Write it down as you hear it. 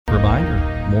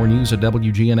More news at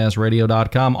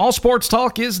WGNSradio.com. All Sports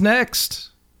Talk is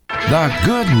next. The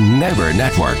Good Neighbor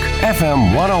Network,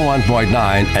 FM 101.9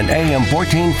 and AM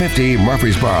 1450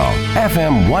 Murfreesboro,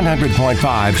 FM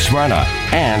 100.5 Smyrna,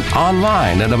 and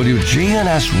online at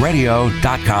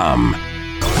WGNSradio.com.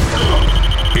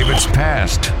 If it's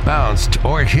passed, bounced,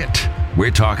 or hit,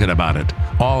 we're talking about it.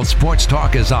 All Sports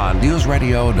Talk is on News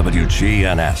Radio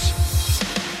WGNS.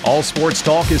 All Sports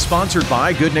Talk is sponsored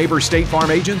by Good Neighbor State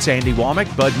Farm agents Andy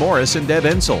Womack, Bud Morris, and Deb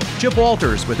Ensel. Chip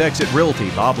Walters with Exit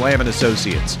Realty, Bob Lamb &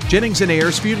 Associates. Jennings &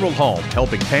 Ayers Funeral Home,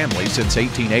 helping families since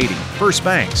 1880. First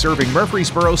Bank, serving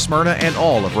Murfreesboro, Smyrna, and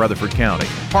all of Rutherford County.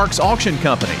 Parks Auction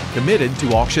Company, committed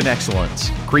to auction excellence.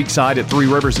 Creekside at Three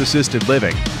Rivers Assisted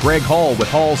Living. Greg Hall with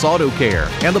Hall's Auto Care.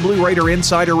 And the Blue Raider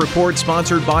Insider Report,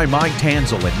 sponsored by Mike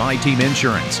Tanzel at My Team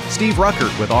Insurance. Steve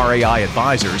Ruckert with RAI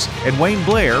Advisors. And Wayne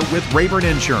Blair with Rayburn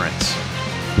Insurance.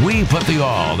 We put the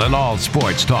all in all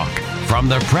sports talk. From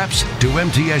the Preps to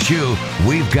MTSU,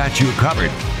 we've got you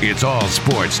covered. It's All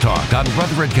Sports Talk on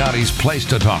Rutherford County's Place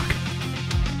to Talk.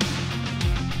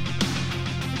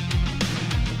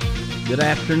 Good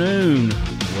afternoon.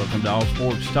 Welcome to All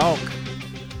Sports Talk.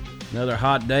 Another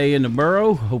hot day in the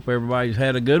borough. Hope everybody's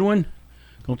had a good one.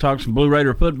 Going to talk some Blue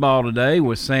Raider football today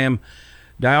with Sam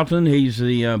Dalton. He's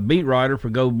the beat writer for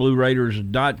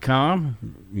GoBlueRaiders.com.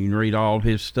 You can read all of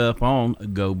his stuff on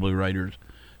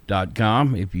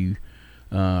GoBlueRaiders.com if you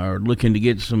are looking to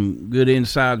get some good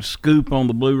inside scoop on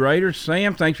the Blue Raiders.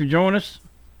 Sam, thanks for joining us.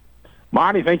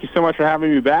 Monty, thank you so much for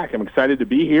having me back. I'm excited to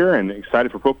be here and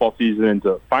excited for football season and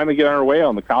to finally get on our way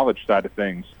on the college side of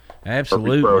things.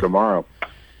 Absolutely. For tomorrow.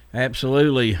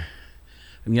 Absolutely.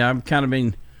 Yeah, we've kind of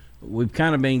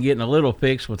been getting a little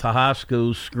fixed with the high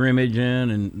school scrimmaging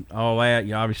and all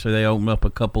that. Obviously, they opened up a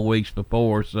couple weeks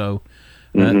before, so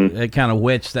that kind of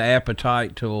whets the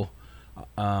appetite till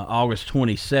August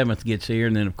 27th gets here,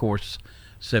 and then, of course,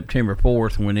 September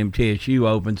 4th when MTSU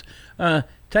opens.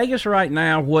 Take us right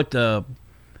now what the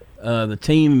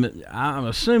team, I'm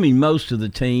assuming most of the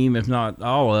team, if not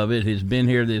all of it, has been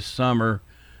here this summer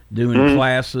doing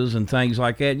classes and things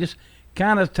like that. Just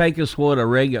kind of take us what a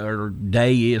regular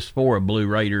day is for a Blue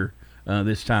Raider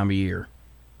this time of year.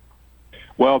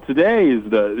 Well, today is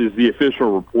the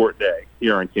official report day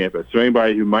here on campus. So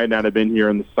anybody who might not have been here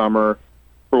in the summer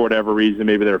for whatever reason,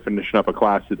 maybe they were finishing up a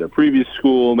class at their previous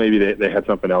school, maybe they had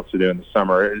something else to do in the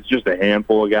summer. It's just a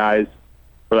handful of guys.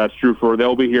 But that's true for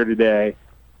they'll be here today.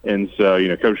 And so,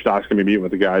 Coach Stock's going to be meeting with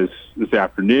the guys this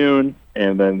afternoon,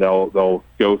 and then they'll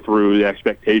go through the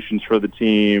expectations for the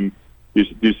team,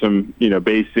 do some,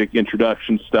 basic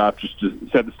introduction stuff just to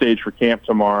set the stage for camp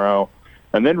tomorrow.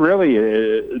 And then really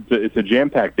it's a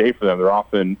jam-packed day for them. They're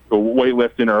often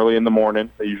weightlifting early in the morning.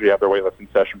 They usually have their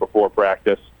weightlifting session before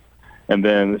practice. And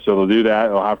then so they'll do that.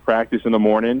 They'll have practice in the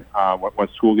morning when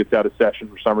school gets out of session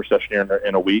for summer session here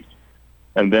in a week.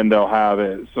 And then they'll have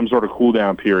some sort of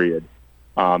cool-down period.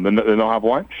 Then they'll have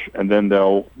lunch, and then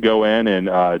they'll go in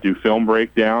and do film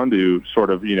breakdown, do sort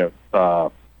of,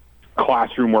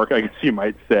 classroom work, I guess you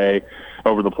might say,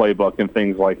 over the playbook and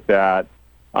things like that.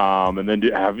 And then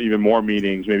have even more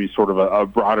meetings, maybe sort of a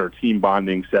broader team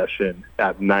bonding session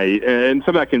at night. And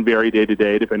some of that can vary day to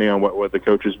day depending on what the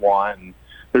coaches want. And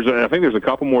I think there's a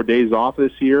couple more days off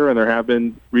this year, and there have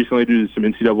been recently due to some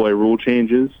NCAA rule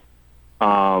changes.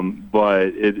 But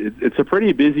it's a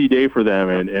pretty busy day for them.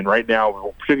 And right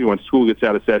now, particularly when school gets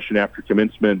out of session after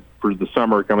commencement for the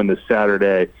summer coming this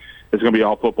Saturday, it's going to be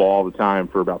all football all the time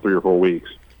for about 3 or 4 weeks.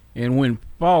 And when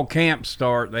fall camps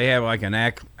start, they have like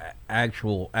an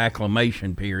actual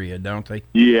acclimation period, don't they?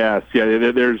 Yes.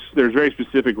 Yeah. There's very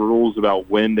specific rules about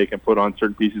when they can put on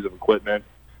certain pieces of equipment.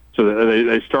 So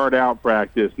they start out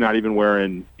practice not even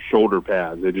wearing shoulder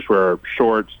pads. They just wear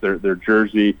shorts, their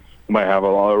jersey. They might have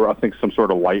some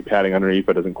sort of light padding underneath,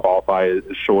 but doesn't qualify as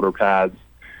shoulder pads.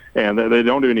 And they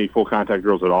don't do any full contact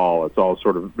drills at all. It's all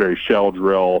sort of very shell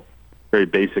drill, very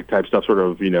basic type stuff, sort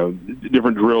of,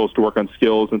 different drills to work on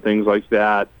skills and things like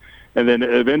that. And then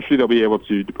eventually they'll be able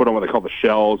to put on what they call the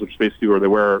shells, which is basically where they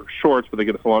wear shorts, but they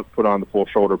get to put on the full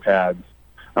shoulder pads.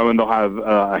 And they'll have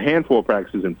a handful of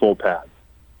practices in full pads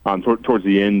towards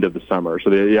the end of the summer. So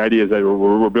the idea is that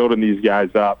we're building these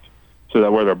guys up so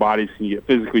that where their bodies can get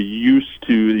physically used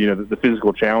to, the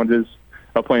physical challenges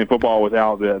of playing football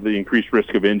without the increased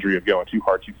risk of injury of going too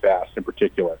hard, too fast in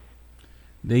particular.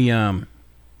 The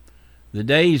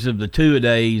days of the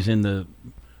two-a-days in the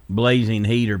blazing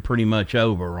heat are pretty much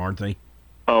over, aren't they?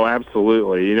 Oh,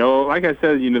 absolutely. Like I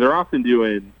said, they're often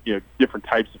doing, different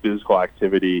types of physical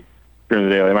activity during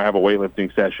the day. They might have a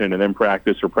weightlifting session and then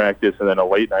practice and then a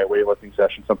late-night weightlifting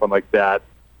session, something like that.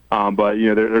 But,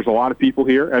 there's a lot of people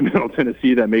here at Middle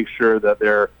Tennessee that make sure that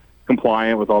they're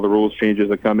compliant with all the rules changes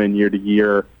that come in year to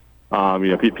year.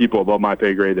 People above my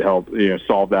pay grade to help,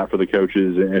 solve that for the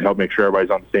coaches and help make sure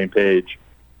everybody's on the same page.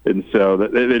 And so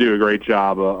they do a great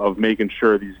job of making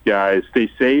sure these guys stay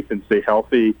safe and stay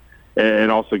healthy and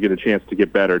also get a chance to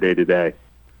get better day to day.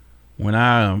 When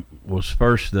I was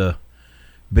first the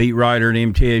beat writer at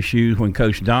MTSU, when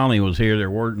Coach Donnelly was here, there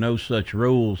weren't no such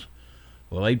rules.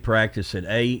 Well, they'd practice at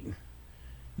 8,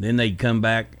 then they'd come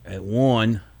back at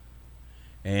 1,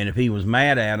 and if he was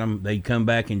mad at them, they'd come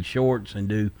back in shorts and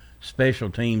do special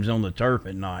teams on the turf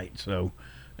at night. So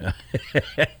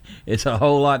it's a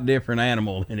whole lot different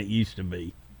animal than it used to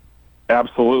be.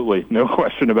 Absolutely, no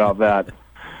question about that.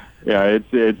 Yeah,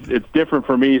 it's different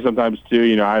for me sometimes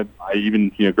too. I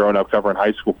even growing up covering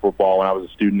high school football when I was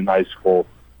a student in high school,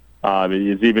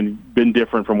 it's even been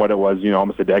different from what it was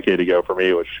almost a decade ago for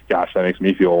me. Which, gosh, that makes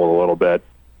me feel old a little bit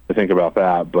to think about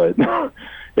that. But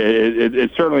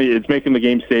it's certainly making the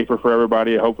game safer for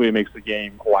everybody. Hopefully, it makes the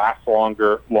game last long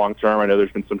term. I know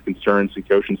there's been some concerns in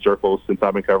coaching circles since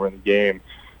I've been covering the game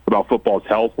about football's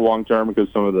health long term because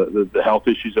some of the health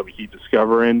issues that we keep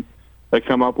discovering that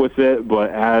come up with it. But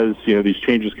as these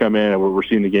changes come in and we're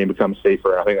seeing the game become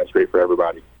safer, I think that's great for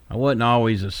everybody. I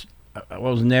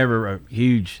was never a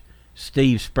huge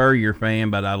Steve Spurrier fan,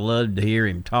 but I loved to hear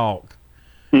him talk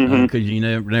because you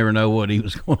never know what he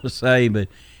was going to say. But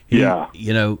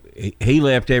he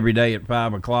left every day at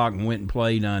 5 o'clock and went and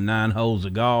played 9 holes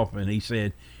of golf. And he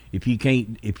said, if you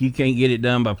can't get it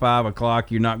done by 5 o'clock,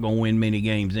 you're not going to win many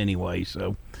games anyway.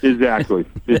 So exactly.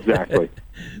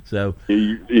 So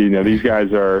these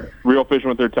guys are real efficient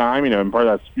with their time. And part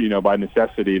of that's by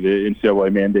necessity. The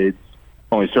NCAA mandates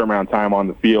only a certain amount of time on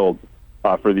the field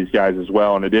for these guys as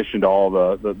well, in addition to all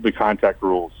the contact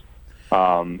rules.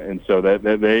 And so that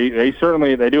they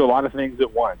certainly do a lot of things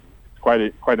at once. It's quite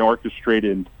an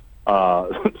orchestrated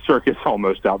circus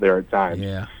almost out there at times.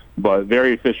 Yeah. But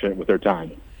very efficient with their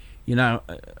time. I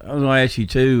was going to ask you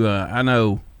too. I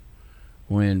know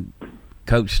when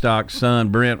Coach Stock's son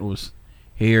Brent was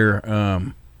here,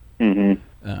 he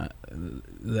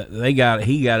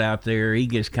got out there. He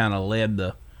just kind of led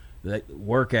the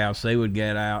workouts. They would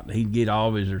get out. He'd get all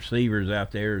of his receivers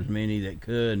out there, as many that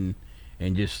could,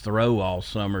 and just throw all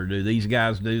summer. Do these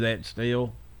guys do that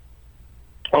still?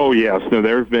 Oh yes. No,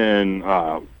 there's been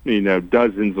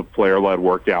dozens of player-led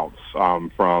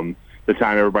workouts from the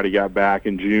time everybody got back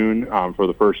in June for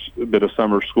the first bit of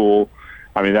summer school.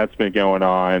 I mean, that's been going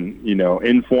on,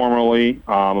 informally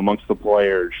amongst the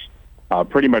players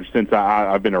pretty much since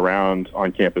I've been around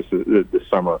on campus this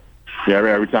summer. Yeah,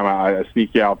 every time I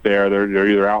sneak out there, they're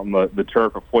either out in the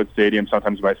turf or Floyd Stadium.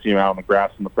 Sometimes you might see them out on the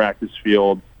grass in the practice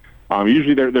field.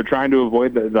 Usually they're trying to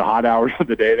avoid the hot hours of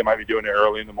the day. They might be doing it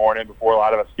early in the morning before a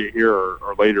lot of us get here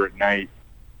or later at night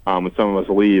when some of us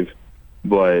leave.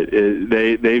 But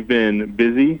they've been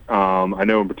busy. I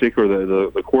know in particular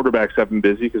the quarterbacks have been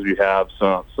busy because we have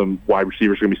some wide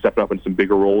receivers going to be stepping up in some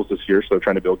bigger roles this year, so they're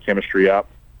trying to build chemistry up,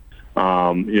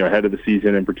 ahead of the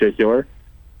season in particular.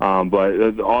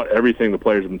 But everything the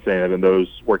players have been saying,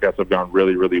 those workouts have gone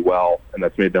really, really well, and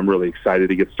that's made them really excited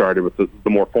to get started with the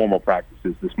more formal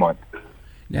practices this month.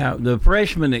 Now, the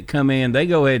freshmen that come in, they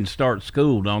go ahead and start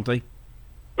school, don't they?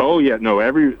 Oh, yeah. No,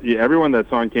 everyone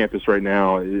that's on campus right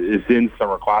now is in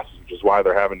summer classes, which is why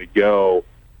they're having to go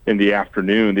in the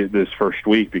afternoon this first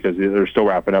week because they're still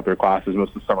wrapping up their classes.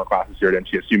 Most of the summer classes here at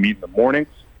MTSU meet in the mornings.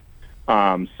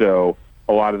 So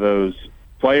a lot of those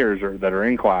players that are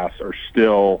in class are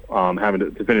still having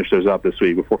to finish those up this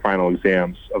week before final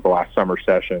exams of the last summer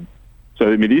session.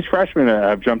 So, these freshmen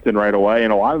have jumped in right away,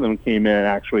 and a lot of them came in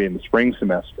actually in the spring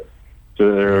semester.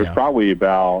 So there's probably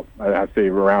about, I'd say,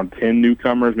 around 10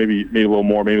 newcomers, maybe a little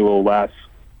more, maybe a little less,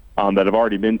 that have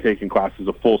already been taking classes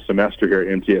a full semester here at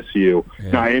MTSU.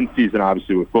 Yeah. Not in season,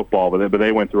 obviously, with football, but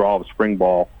they went through all the spring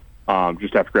ball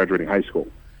just after graduating high school.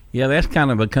 Yeah, that's kind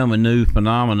of become a new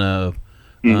phenomena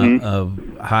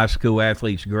of high school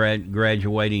athletes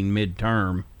graduating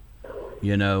midterm.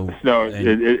 No,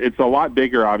 it's a lot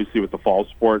bigger, obviously, with the fall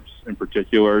sports in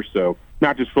particular. So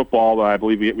not just football, but I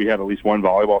believe we had at least one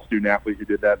volleyball student athlete who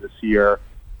did that this year.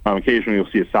 Occasionally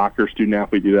you'll see a soccer student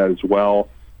athlete do that as well.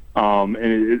 And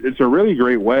it's a really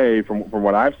great way, from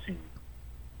what I've seen,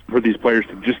 for these players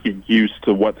to just get used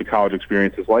to what the college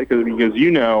experience is like. Because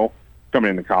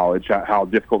coming into college, how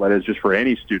difficult that is just for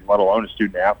any student, let alone a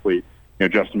student athlete,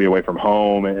 just to be away from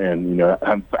home and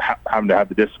having to have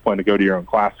the discipline to go to your own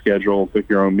class schedule, cook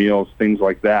your own meals, things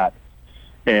like that.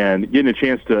 And getting a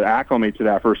chance to acclimate to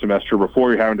that first semester before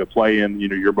you're having to play in,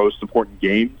 your most important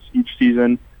games each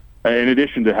season, in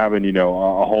addition to having, a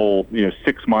whole,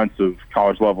 6 months of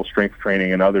college-level strength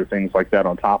training and other things like that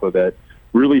on top of it,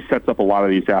 really sets up a lot of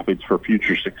these athletes for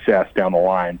future success down the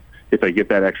line if they get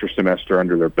that extra semester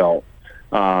under their belt.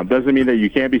 Doesn't mean that you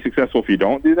can't be successful if you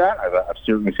don't do that. I've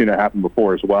certainly seen that happen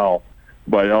before as well.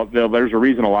 But there's a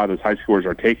reason a lot of those high schoolers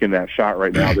are taking that shot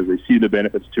right now, because they see the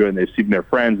benefits to it, and they've seen their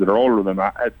friends that are older than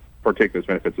them partake those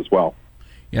benefits as well.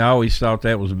 Yeah, I always thought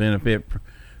that was a benefit,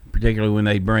 particularly when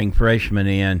they bring freshmen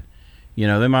in.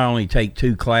 They might only take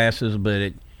 2 classes, but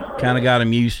it kind of got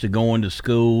them used to going to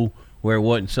school where it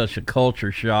wasn't such a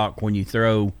culture shock when you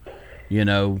throw,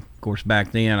 of course,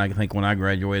 back then, I think when I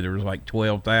graduated, there was like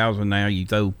 12,000. Now you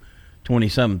throw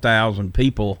 20-something thousand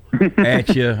people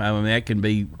at you. I mean, that can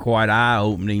be quite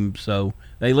eye-opening. So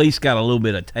they at least got a little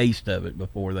bit of taste of it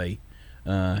before they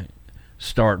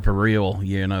start for real,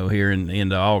 here in the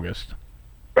end of August.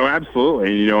 Oh,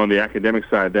 absolutely. On the academic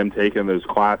side, them taking those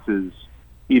classes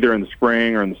either in the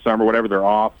spring or in the summer, whatever their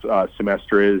off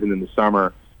semester is, and in the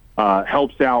summer,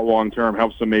 helps out long-term,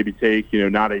 helps them maybe take,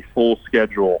 not a full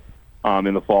schedule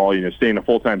in the fall, staying a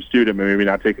full-time student, but maybe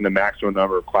not taking the maximum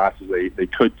number of classes they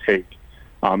could take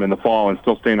in the fall, and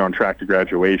still staying on track to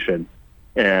graduation.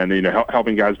 And,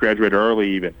 helping guys graduate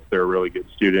early, even if they're a really good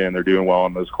student and they're doing well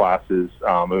in those classes,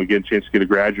 and get a chance to get a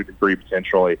graduate degree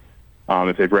potentially,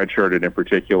 if they've redshirted in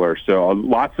particular. So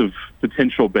lots of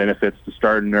potential benefits to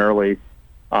starting early.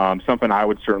 Something I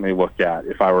would certainly look at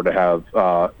if I were to have,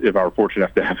 if I were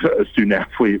fortunate enough to have a student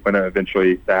athlete when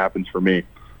eventually that happens for me.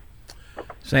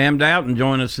 Sam Doughton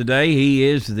joined us today. He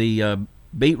is the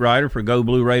beat writer for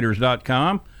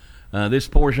GoBlueRaiders.com. This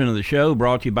portion of the show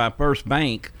brought to you by First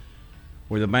Bank,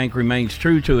 where the bank remains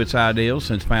true to its ideals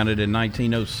since founded in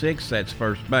 1906. That's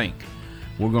First Bank.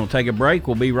 We're going to take a break.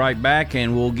 We'll be right back,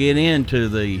 and we'll get into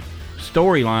the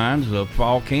storylines of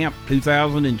Fall Camp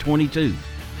 2022.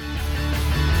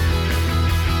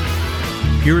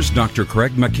 Here's Dr.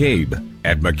 Craig McCabe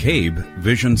at McCabe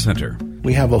Vision Center.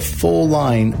 We have a full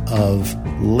line of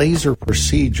laser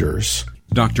procedures.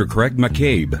 Dr. Craig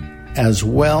McCabe. As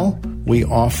well, we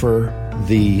offer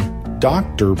the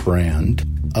Doctor brand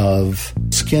of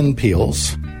skin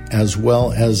peels, as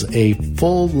well as a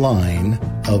full line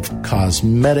of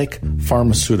cosmetic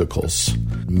pharmaceuticals.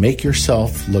 Make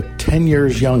yourself look 10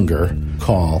 years younger.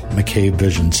 Call McCabe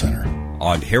Vision Center.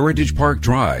 On Heritage Park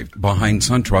Drive, behind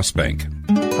SunTrust Bank.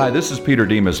 Hi, this is Peter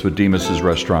Demas with Demas's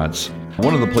Restaurants.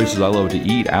 One of the places I love to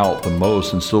eat out the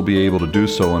most and still be able to do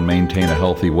so and maintain a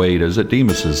healthy weight is at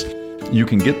Demas's. You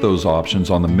can get those options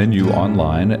on the menu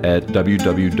online at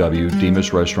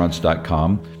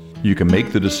www.demasrestaurants.com. You can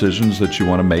make the decisions that you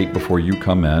want to make before you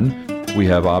come in. We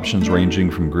have options ranging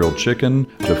from grilled chicken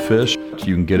to fish.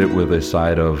 You can get it with a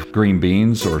side of green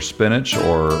beans or spinach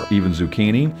or even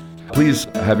zucchini. Please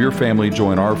have your family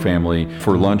join our family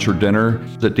for lunch or dinner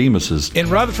at Demas's. In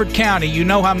Rutherford County, you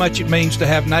know how much it means to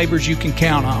have neighbors you can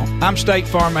count on. I'm State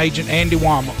Farm Agent Andy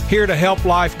Womack, here to help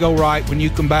life go right when you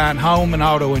combine home and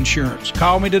auto insurance.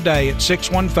 Call me today at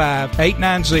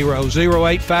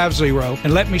 615-890-0850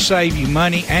 and let me save you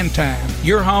money and time.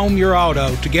 Your home, your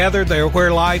auto, together they're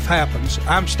where life happens.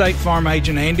 I'm State Farm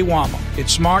Agent Andy Womack.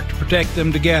 It's smart to protect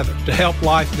them together to help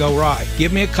life go right.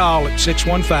 Give me a call at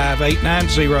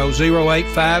 615-890-0850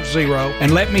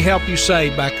 and let me help you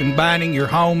save by combining your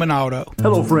home and auto.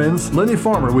 Hello friends, Lenny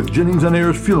Farmer with Jennings &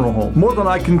 Ayers Funeral Home. More than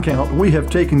I can count, we have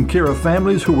taken care of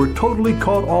families who were totally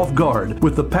caught off guard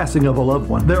with the passing of a loved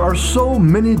one. There are so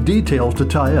many details to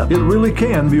tie up. It really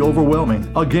can be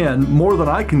overwhelming. Again, more than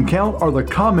I can count are the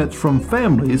comments from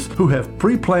families who have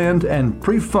pre-planned and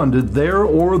pre-funded their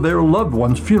or their loved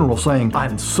one's funeral, saying,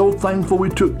 "I'm so thankful we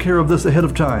took care of this ahead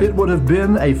of time. It would have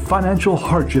been a financial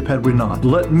hardship had we not.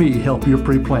 Let me help you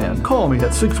pre-plan. Call me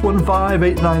at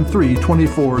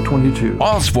 615-893-2422.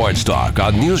 All sports talk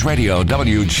on News Radio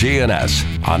WGNS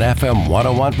on FM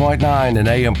 101.9 and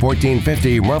AM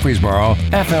 1450 Murfreesboro,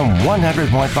 FM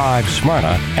 100.5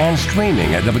 Smyrna, and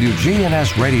streaming at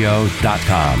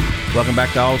WGNSradio.com. Welcome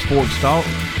back to All Sports Talk.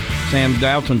 Sam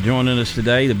Doughton joining us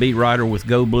today, the beat writer with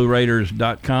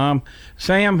GoBlueRaiders.com.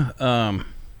 Sam,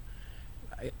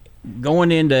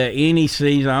 going into any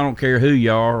season, I don't care who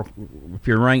you are, if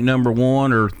you're ranked number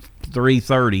 1 or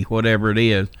 330, whatever it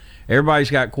is,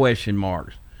 everybody's got question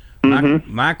marks.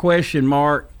 Mm-hmm. My question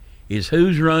mark is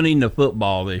who's running the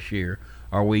football this year?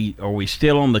 Are we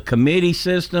still on the committee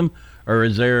system, or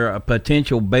is there a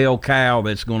potential bell cow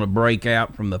that's going to break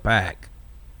out from the pack?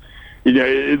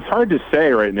 It's hard to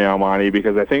say right now, Monty,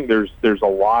 because I think there's a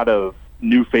lot of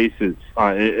new faces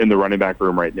in the running back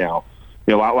room right now.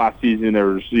 Last season there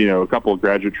was a couple of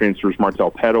graduate transfers,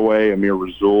 Martell Pettaway, Amir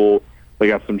Razul. They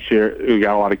got who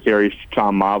got a lot of carries.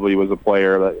 Tom Mobley was a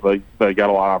player that got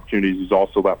a lot of opportunities. He's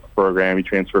also left the program. He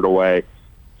transferred away.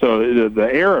 So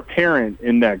the heir apparent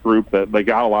in that group that they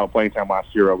got a lot of playing time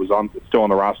last year was still on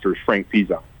the roster is Frank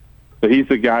Pizon. So he's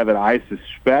the guy that I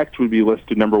suspect would be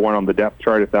listed number one on the depth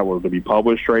chart if that were to be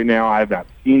published right now. I have not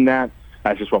seen that.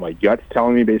 That's just what my gut's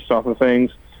telling me based off of things.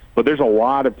 But there's a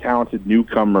lot of talented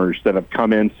newcomers that have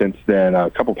come in since then. A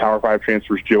couple Power 5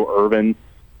 transfers, Joe Irvin,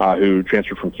 who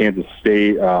transferred from Kansas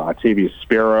State, Octavius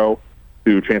Sparrow,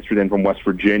 who transferred in from West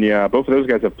Virginia. Both of those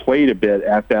guys have played a bit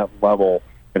at that level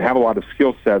and have a lot of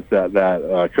skill sets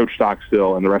that Coach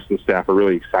Stockstill and the rest of the staff are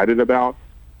really excited about.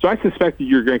 So I suspect that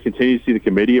you're going to continue to see the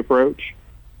committee approach.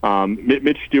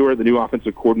 Mitch Stewart, the new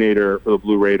offensive coordinator for the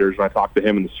Blue Raiders, when I talked to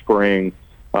him in the spring,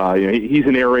 he's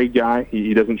an air raid guy.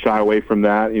 He doesn't shy away from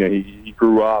that. He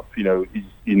grew up,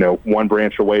 he's one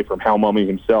branch away from Hal Mumme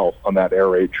himself on that air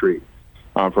raid tree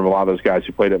from a lot of those guys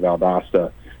who played at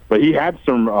Valdosta. But he had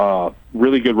some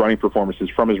really good running performances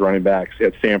from his running backs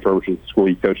at Stanford, which is the school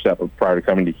he coached at prior to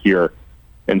coming to here.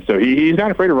 And so he's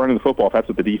not afraid of running the football if that's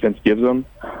what the defense gives him.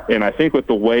 And I think with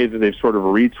the way that they've sort of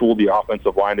retooled the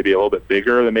offensive line to be a little bit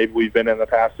bigger than maybe we've been in the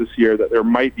past this year, that there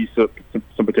might be some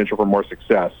potential for more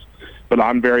success. But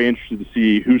I'm very interested to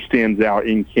see who stands out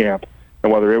in camp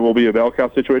and whether it will be a bell cow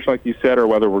situation like you said or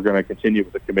whether we're going to continue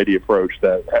with the committee approach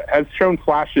that has shown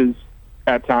flashes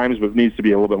at times but needs to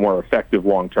be a little bit more effective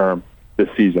long-term this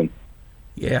season.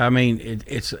 Yeah, I mean,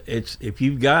 it's if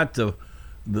you've got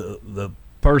the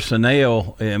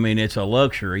personnel, I mean, it's a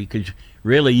luxury because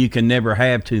really you can never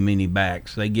have too many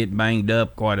backs. They get banged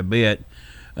up quite a bit.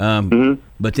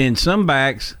 But then some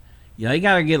backs, they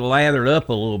got to get lathered up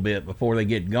a little bit before they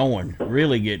get going,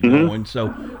 really get going.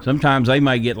 So sometimes they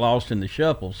may get lost in the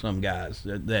shuffle, some guys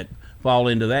that fall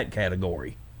into that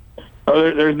category. Oh,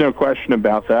 there's no question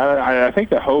about that. I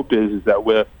think the hope is that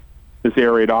with this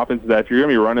air raid offense, that if you're going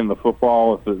to be running the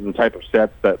football, the type of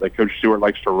sets that Coach Stewart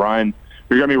likes to run,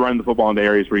 you're going to be running the football into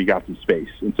areas where you got some space.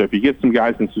 And so if you get some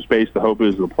guys in some space, the hope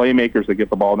is the playmakers that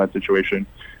get the ball in that situation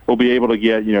will be able to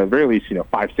get, at the very least,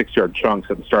 5-6 yard chunks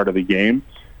at the start of the game.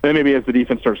 Then maybe as the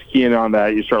defense starts keying on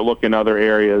that, you start looking other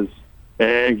areas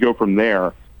and go from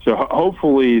there. So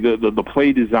hopefully the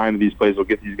play design of these plays will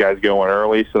get these guys going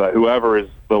early so that whoever is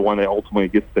the one that ultimately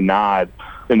gets the nod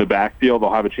in the backfield,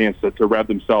 they'll have a chance to rev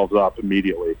themselves up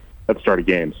immediately at the start of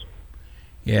games.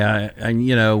 Yeah, and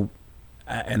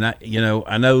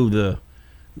I know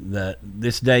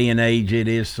this day and age it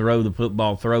is throw the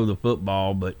football,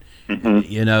 but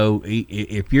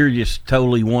if you're just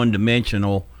totally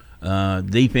one-dimensional,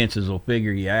 defenses will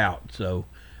figure you out. So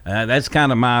that's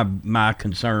kind of my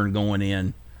concern going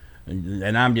in,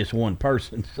 and I'm just one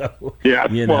person. So yeah,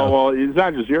 well, it's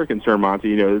not just your concern,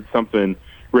 Monty. It's something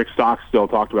Rick Stockstill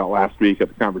talked about last week at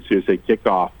the Conference USA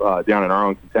kickoff down in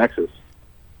Arlington, Texas.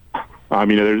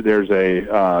 There's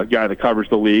a guy that covers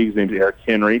the league. His name's Eric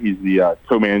Henry. He's the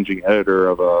co-managing editor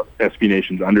of SB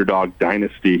Nation's Underdog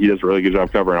Dynasty. He does a really good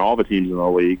job covering all the teams in the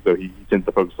league, so he tends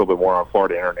to focus a little bit more on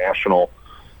Florida International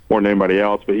more than anybody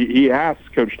else. But he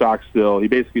asked Coach Stockstill, he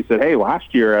basically said, hey,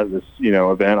 last year at this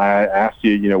event, I asked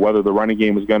you, whether the running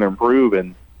game was going to improve,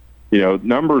 and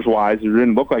numbers-wise, it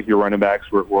didn't look like your running backs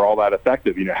were all that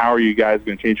effective. How are you guys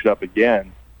going to change it up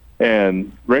again?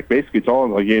 And Rick basically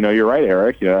told him, you're right,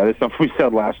 Eric. That's something we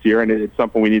said last year, and it's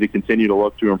something we need to continue to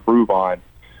look to improve on.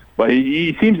 But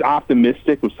he seems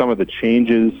optimistic with some of the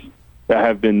changes that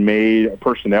have been made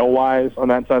personnel-wise on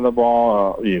that side of the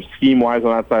ball, scheme-wise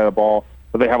on that side of the ball,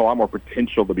 but they have a lot more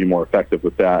potential to be more effective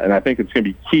with that. And I think it's going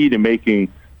to be key to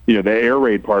making, the air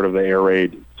raid part of the air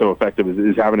raid so effective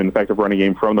is having an effective running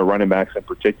game from the running backs in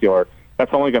particular.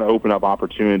 That's only going to open up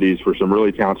opportunities for some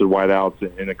really talented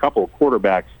wideouts and a couple of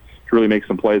quarterbacks to really make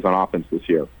some plays on offense this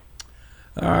year.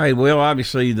 All right. Well,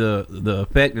 obviously the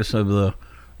effectiveness of the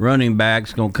running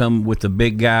backs going to come with the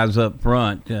big guys up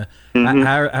front.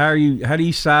 How do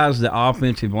you size the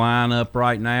offensive line up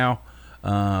right now?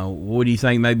 What do you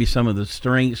think maybe some of the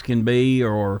strengths can be,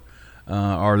 or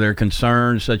are there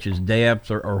concerns such as depth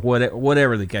or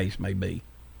whatever the case may be?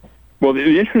 Well,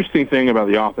 the interesting thing about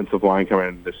the offensive line coming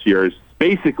in this year is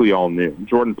basically all new.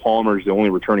 Jordan Palmer is the only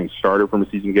returning starter from a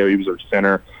season ago. He was our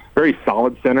center, very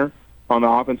solid center on the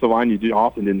offensive line. You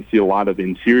often didn't see a lot of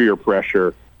interior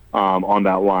pressure on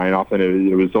that line. Often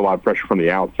it was a lot of pressure from the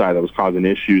outside that was causing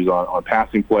issues on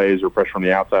passing plays, or pressure from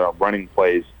the outside on running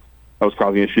plays that was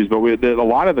causing issues. But a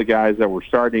lot of the guys that were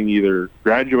starting either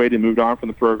graduated, moved on from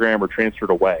the program, or transferred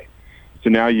away. So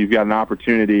now you've got an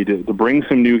opportunity to bring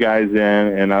some new guys in.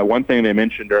 And one thing they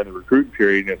mentioned during the recruiting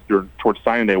period, towards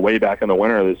signing day way back in the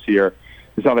winter of this year,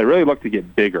 is how they really look to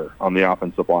get bigger on the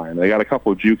offensive line. They got a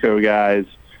couple of JUCO guys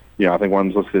I think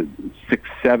one's listed at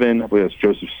 6'7". I believe that's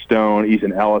Joseph Stone.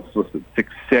 Ethan Ellis is listed at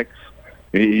 6'6".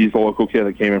 He's the local kid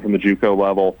that came in from the JUCO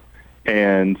level.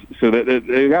 And so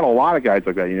they got a lot of guys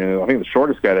like that. I think the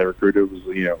shortest guy they recruited was,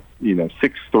 6'3",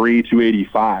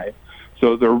 285.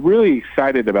 So they're really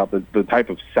excited about the type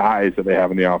of size that they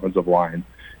have in the offensive line.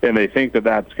 And they think that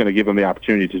that's going to give them the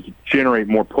opportunity to generate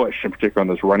more push, in particular on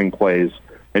those running plays,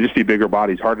 and just be bigger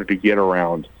bodies, harder to get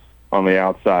around on the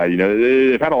outside.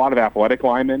 They've had a lot of athletic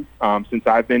linemen since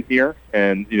I've been here,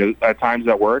 and, at times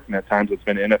that worked, and at times it's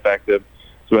been ineffective.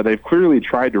 So they've clearly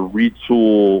tried to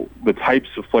retool the types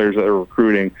of players that they're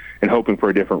recruiting and hoping for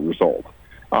a different result.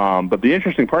 But the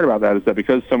interesting part about that is that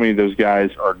because so many of those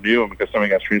guys are new and because so many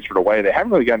guys transferred away, they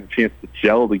haven't really gotten a chance to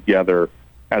gel together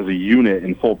as a unit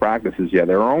in full practices yet.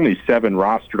 There are only 7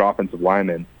 rostered offensive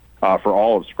linemen for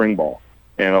all of spring ball.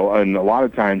 And a lot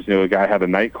of times, a guy had a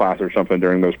night class or something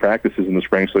during those practices in the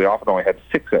spring, so they often only had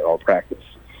 6 at all practice.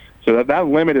 So that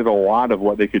limited a lot of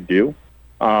what they could do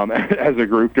as a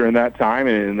group during that time.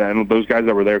 And then those guys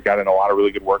that were there got in a lot of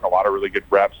really good work, a lot of really good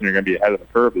reps, and you're going to be ahead of the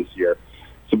curve this year.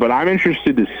 But I'm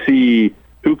interested to see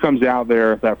who comes out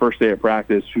there that first day of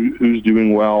practice, who's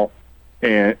doing well,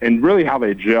 and really how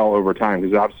they gel over time.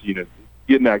 Because obviously,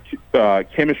 getting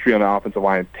that chemistry on the offensive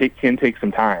line can take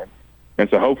some time. And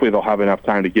so hopefully they'll have enough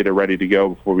time to get it ready to go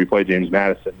before we play James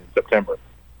Madison in September.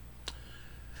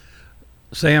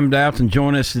 Sam Doughton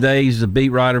joined us today. He's the beat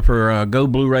writer for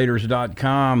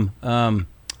GoBlueRaiders.com.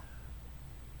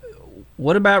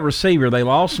 What about receiver? They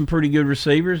lost some pretty good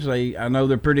receivers. I know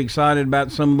they're pretty excited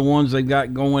about some of the ones they've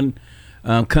got going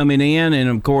coming in. And,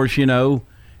 of course,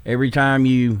 every time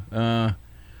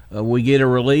we get a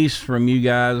release from you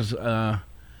guys out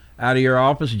of your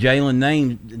office,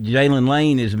 Jalen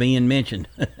Lane is being mentioned.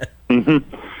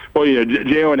 Mm-hmm. Well,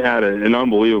 Jalen had an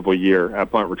unbelievable year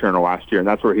at punt returner last year, and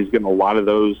that's where he's getting a lot of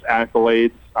those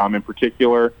accolades in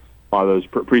particular. A lot of those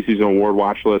preseason award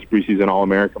watch lists, preseason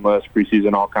All-American lists,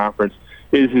 preseason All-Conference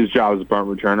is his job as a punt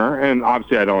returner, and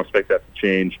obviously I don't expect that to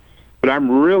change. But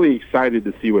I'm really excited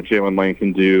to see what Jalen Lane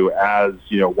can do as,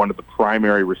 one of the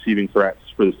primary receiving threats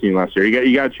for this team last year.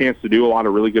 He got a chance to do a lot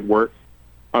of really good work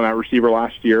on that receiver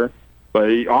last year, but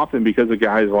often because of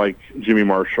guys like Jimmy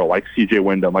Marshall, like C.J.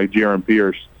 Wyndham, like Jaron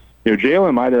Pierce,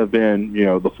 Jalen might have been,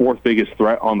 the 4th biggest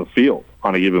threat on the field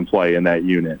on a given play in that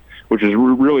unit, which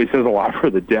really says a lot for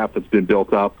the depth that's been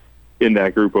built up in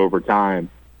that group over time.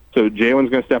 So Jalen's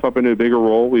going to step up into a bigger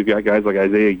role. We've got guys like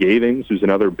Isaiah Gavings, who's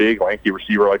another big, lanky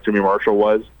receiver like Jimmy Marshall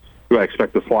was, who I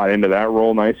expect to slide into that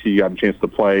role nice. He got a chance to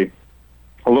play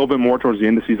a little bit more towards the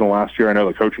end of the season last year. I know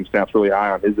the coaching staff's really high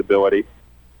on his ability.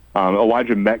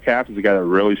 Elijah Metcalf is a guy that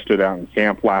really stood out in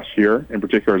camp last year, in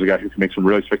particular as a guy who can make some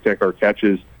really spectacular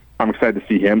catches. I'm excited to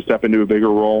see him step into a bigger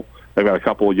role. They've got a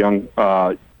couple of young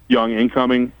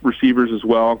incoming receivers as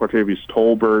well, Cortavius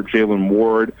Tolbert, Jalen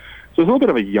Ward. So it's a little bit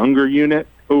of a younger unit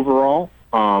overall,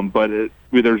 but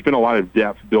there's been a lot of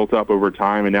depth built up over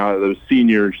time, and now that those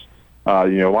seniors, a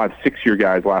lot of 6-year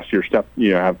guys last year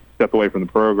have stepped away from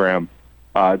the program.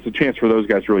 It's a chance for those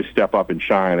guys to really step up and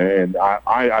shine, and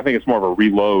I think it's more of a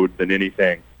reload than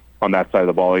anything on that side of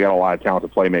the ball. They got a lot of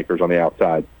talented playmakers on the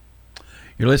outside.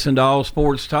 You're listening to All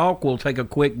Sports Talk. We'll take a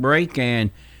quick break, and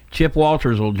Chip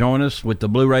Walters will join us with the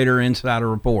Blue Raider Insider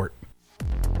Report.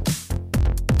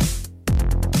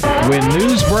 When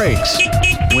news breaks,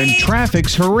 when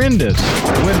traffic's horrendous,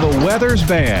 when the weather's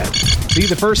bad. Be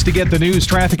the first to get the news,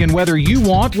 traffic, and weather you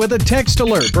want with a text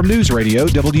alert from News Radio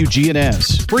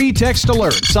WGNS. Free text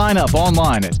alert. Sign up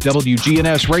online at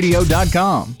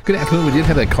WGNSradio.com. Good afternoon. We did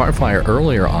have that car fire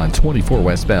earlier on 24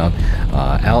 westbound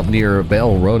out near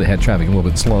Bell Road. It had traffic a little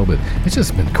bit slow, but it's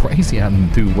just been crazy out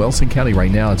through Wilson County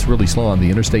right now. It's really slow on the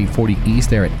Interstate 40 East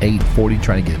there at 840,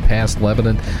 trying to get past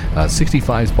Lebanon.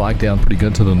 65 is blocked down pretty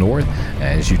good to the north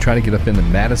as you try to get up into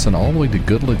Madison all the way to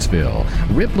Goodlettsville.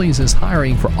 Ripley's is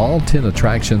hiring for all 10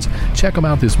 attractions. Check them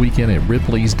out this weekend at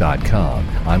Ripley's.com.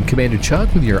 I'm Commander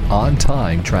Chuck with your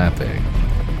on-time traffic.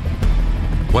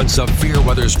 When severe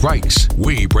weather strikes,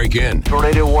 we break in.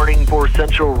 Tornado warning for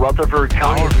central Rutherford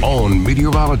County. Our own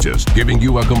meteorologist giving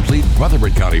you a complete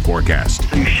Rutherford County forecast.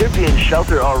 So you should be in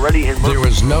shelter already in There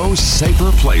is no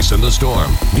safer place in the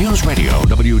storm. News Radio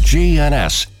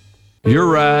WGNS. Your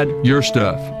ride, your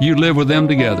stuff. You live with them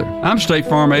together. I'm State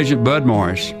Farm Agent Bud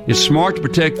Morris. It's smart to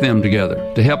protect them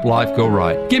together to help life go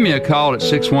right. Give me a call at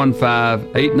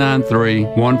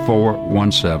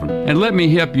 615-893-1417 and let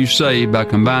me help you save by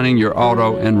combining your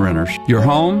auto and renters. Your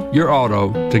home, your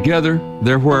auto, together,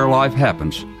 they're where life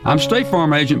happens. I'm State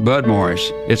Farm Agent Bud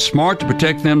Morris. It's smart to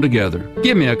protect them together.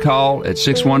 Give me a call at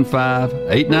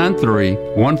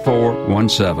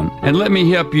 615-893-1417 and let me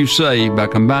help you save by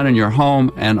combining your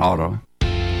home and auto.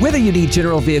 Whether you need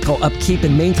general vehicle upkeep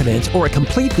and maintenance or a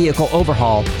complete vehicle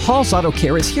overhaul, Hall's Auto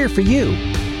Care is here for you.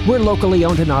 We're locally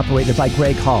owned and operated by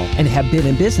Greg Hall and have been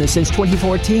in business since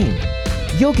 2014.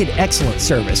 You'll get excellent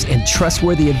service and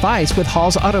trustworthy advice with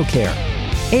Hall's Auto Care.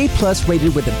 A+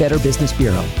 rated with the Better Business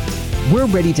Bureau. We're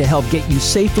ready to help get you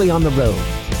safely on the road.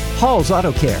 Hall's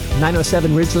Auto Care,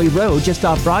 907 Ridgely Road, just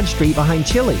off Broad Street behind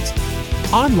Chili's.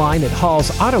 Online at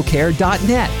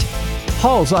hallsautocare.net.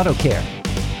 Hall's Auto Care.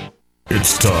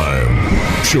 It's time.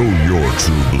 Show your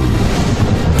true blue.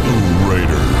 Blue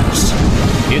Raiders.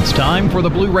 It's time for the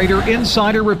Blue Raider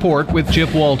Insider Report with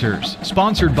Chip Walters.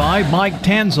 Sponsored by Mike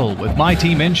Tanzel with My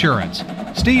Team Insurance,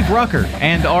 Steve Rucker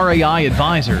and RAI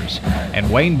Advisors,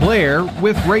 and Wayne Blair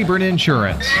with Rayburn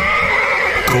Insurance.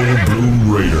 Go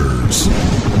Blue Raiders.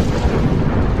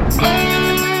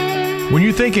 When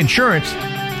you think insurance,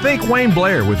 think Wayne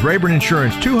Blair with Rayburn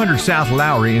Insurance, 200 South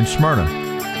Lowry in Smyrna.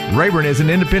 Rayburn is an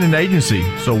independent agency,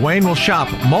 so Wayne will shop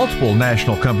multiple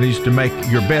national companies to make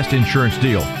your best insurance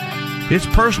deal. It's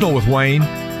personal with Wayne,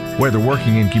 whether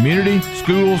working in community,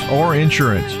 schools, or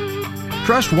insurance.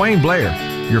 Trust Wayne Blair,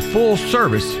 your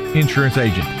full-service insurance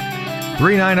agent.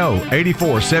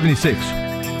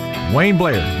 390-8476. Wayne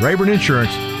Blair, Rayburn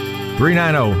Insurance,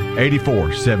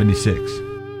 390-8476.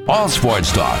 All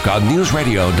Sports Talk on News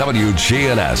Radio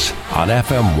WGNS on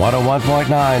FM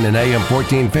 101.9 and AM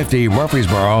 1450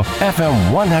 Murfreesboro,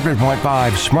 FM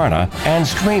 100.5 Smyrna, and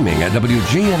streaming at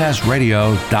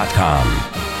WGNSradio.com.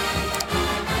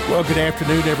 Well, good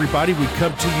afternoon, everybody. We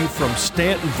come to you from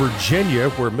Stanton, Virginia,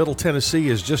 where Middle Tennessee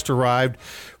has just arrived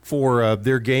for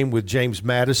their game with James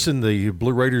Madison. The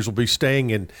Blue Raiders will be staying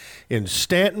in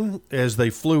Stanton as they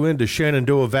flew into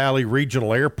Shenandoah Valley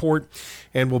Regional Airport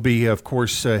and will be, of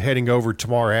course, heading over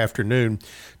tomorrow afternoon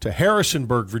to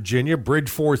Harrisonburg, Virginia,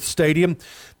 Bridgeforth Stadium,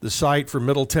 the site for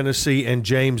Middle Tennessee and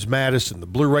James Madison. The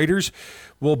Blue Raiders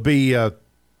will be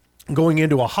going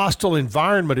into a hostile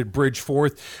environment at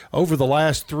Bridgeforth. Over the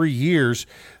last 3 years,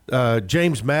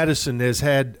 James Madison has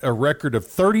had a record of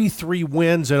 33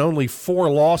 wins and only 4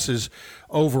 losses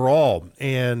overall.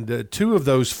 And 2 of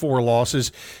those 4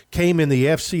 losses came in the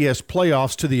FCS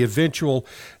playoffs to the eventual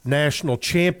national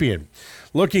champion.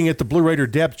 Looking at the Blue Raider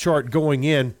depth chart going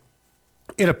in,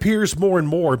 it appears more and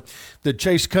more that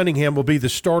Chase Cunningham will be the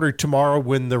starter tomorrow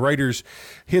when the Raiders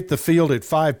hit the field at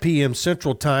 5 p.m.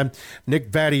 Central Time.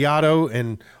 Nick Vattiato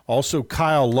and also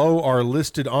Kyle Lowe are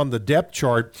listed on the depth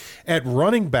chart. At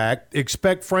running back,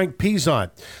 expect Frank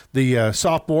Pizant, the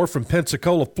sophomore from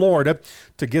Pensacola, Florida,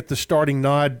 to get the starting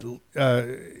nod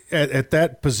at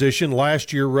that position.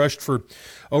 Last year rushed for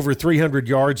over 300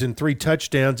 yards and 3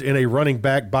 touchdowns in a running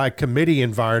back by committee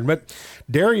environment.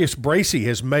 Darius Bracey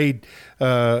has made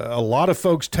a lot of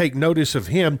folks take notice of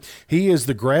him. He is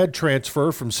the grad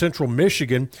transfer from Central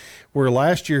Michigan, where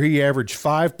last year he averaged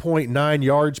 5.9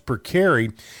 yards per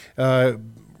carry,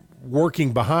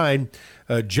 working behind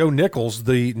Joe Nichols,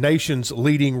 the nation's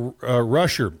leading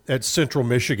rusher at Central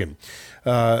Michigan.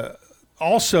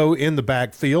 Also in the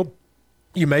backfield,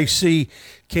 you may see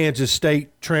Kansas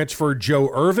State transfer Joe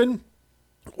Irvin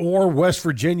or West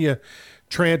Virginia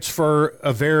transfer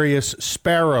Avarius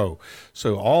Sparrow.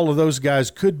 So all of those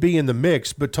guys could be in the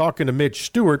mix, but talking to Mitch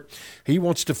Stewart, he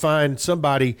wants to find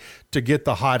somebody to get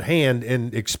the hot hand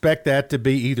and expect that to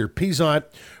be either Pizant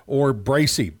or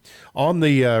Bracey. On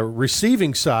the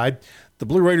receiving side, the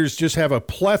Blue Raiders just have a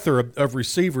plethora of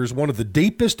receivers, one of the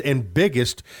deepest and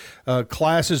biggest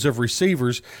classes of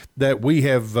receivers that we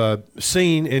have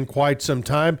seen in quite some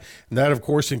time. And that, of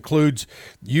course, includes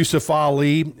Yusuf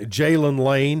Ali, Jalen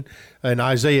Lane, and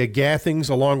Isaiah Gathings,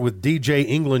 along with DJ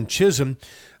England Chisholm,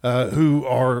 who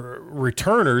are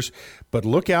returners. But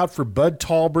look out for Bud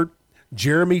Talbert,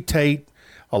 Jeremy Tate,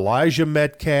 Elijah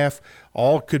Metcalf.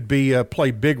 All could be play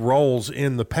big roles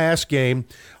in the pass game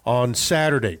on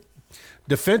Saturday.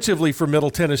 Defensively for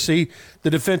Middle Tennessee, the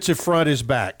defensive front is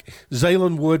back.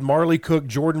 Zaylen Wood, Marley Cook,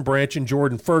 Jordan Branch, and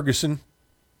Jordan Ferguson,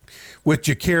 with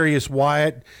Jacarius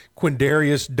Wyatt,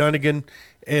 Quindarius Dunnigan,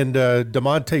 and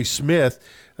DeMonte Smith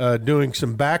doing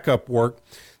some backup work.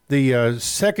 The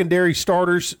secondary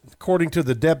starters, according to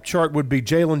the depth chart, would be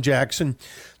Jalen Jackson,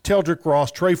 Teldrick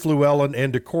Ross, Trey Fluellen,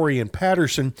 and DeCorian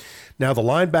Patterson. Now the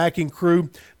linebacking crew,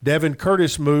 Devin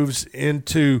Curtis moves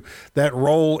into that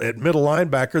role at middle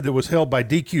linebacker that was held by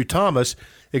DQ Thomas.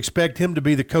 Expect him to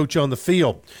be the coach on the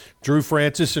field. Drew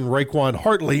Francis and Raekwon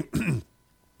Hartley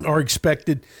are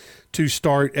expected to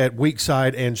start at weak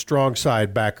side and strong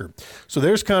side backer. So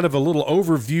there's kind of a little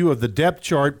overview of the depth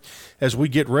chart as we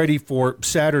get ready for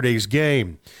Saturday's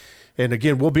game. And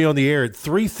again, we'll be on the air at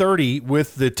 3:30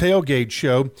 with the tailgate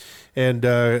show, and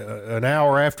an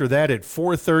hour after that at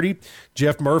 4:30,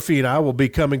 Jeff Murphy and I will be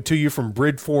coming to you from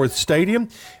Bridforth Stadium,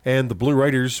 and the Blue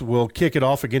Raiders will kick it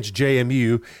off against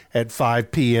JMU at 5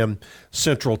 p.m.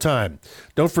 Central Time.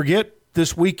 Don't forget,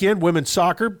 this weekend, women's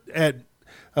soccer at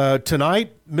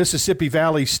tonight, Mississippi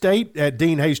Valley State at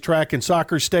Dean Hayes Track and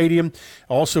Soccer Stadium.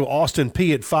 Also, Austin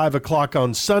Peay at 5 o'clock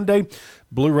on Sunday.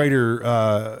 Blue Raider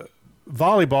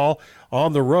volleyball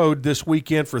on the road this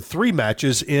weekend for 3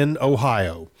 matches in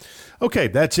Ohio. Okay,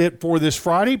 that's it for this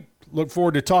Friday. Look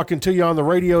forward to talking to you on the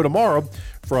radio tomorrow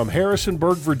from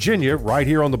Harrisonburg, Virginia, right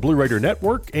here on the Blue Raider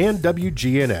Network and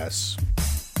WGNS.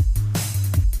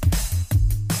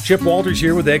 Chip Walters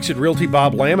here with Exit Realty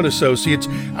Bob Lamb & Associates.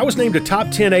 I was named a top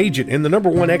 10 agent in the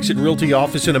 #1 Exit Realty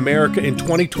office in America in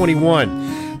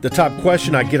 2021. The top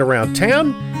question I get around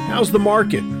town, how's the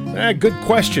market? Good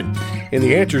question. And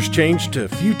the answer's changed a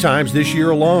few times this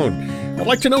year alone. I'd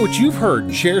like to know what you've heard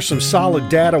and share some solid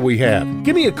data we have.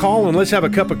 Give me a call and let's have a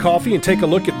cup of coffee and take a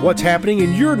look at what's happening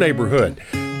in your neighborhood.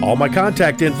 All my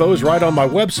contact info is right on my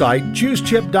website,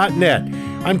 choosechip.net.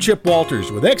 I'm Chip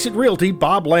Walters with Exit Realty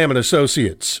Bob Lamb &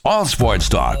 Associates. All Sports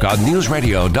Talk on News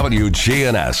Radio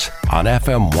WGNS on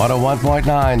FM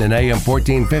 101.9 and AM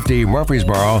 1450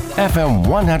 Murfreesboro, FM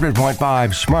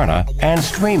 100.5 Smyrna, and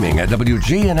streaming at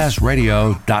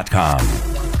WGNSradio.com.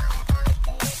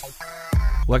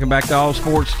 Welcome back to All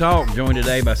Sports Talk. Joined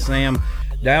today by Sam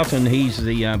Dalton. He's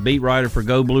the beat writer for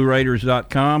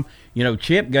GoBlueRaiders.com. You know,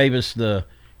 Chip gave us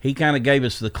he kind of gave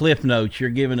us the cliff notes. You're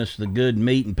giving us the good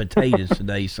meat and potatoes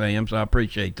today, Sam, so I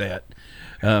appreciate that.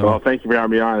 Well, thank you for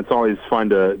having me on. It's always fun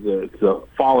to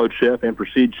follow Chip and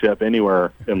precede Chip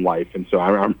anywhere in life, and so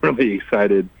I'm really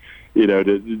excited,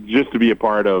 to be a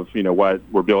part of, what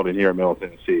we're building here in Middle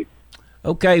Tennessee.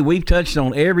 Okay, we've touched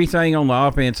on everything on the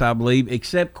offense, I believe,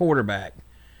 except quarterback.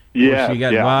 Yeah, you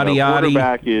got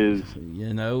quarterback is,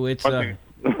 it's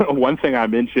one thing I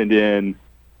mentioned in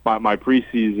my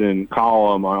preseason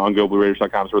column on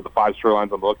GoBlueRaiders.com, sort of the 5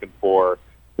 storylines I'm looking for,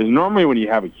 is normally when you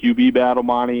have a QB battle,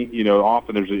 Monty,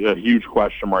 often there's a huge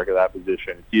question mark at that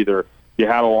position. It's either you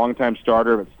had a long-time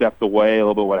starter that stepped away, a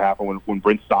little bit what happened when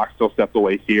Brent Stockstill stepped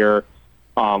away here,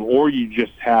 or you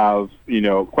just have,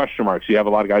 question marks. You have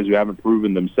a lot of guys who haven't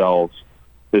proven themselves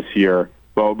this year.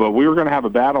 But we were going to have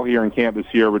a battle here in camp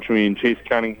this year between Chase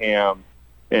Cunningham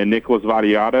and Nicholas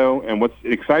Vattiato. And what's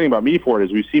exciting about me for it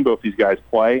is we've seen both these guys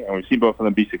play, and we've seen both of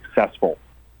them be successful.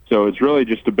 So it's really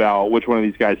just about which one of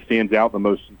these guys stands out the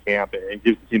most in camp and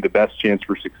gives the team the best chance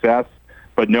for success.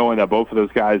 But knowing that both of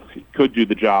those guys could do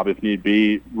the job if need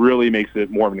be really makes it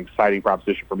more of an exciting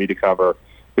proposition for me to cover,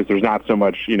 because there's not so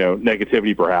much,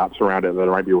 negativity perhaps around it that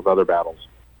there might be with other battles.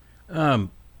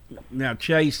 Now,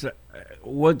 Chase,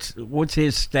 what's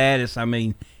his status? I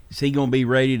mean, is he going to be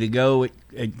ready to go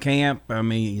at camp? I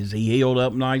mean, is he healed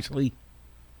up nicely?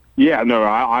 Yeah, no,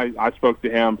 I spoke to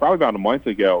him probably about a month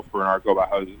ago for an article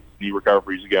about how his knee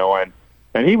recovery is going,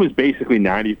 and he was basically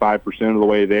 95% of the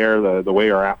way there. The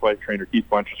way our athletic trainer Keith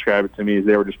Bunch described it to me is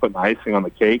they were just putting icing on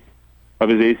the cake of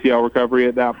his ACL recovery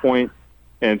at that point.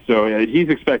 And so he's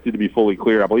expected to be fully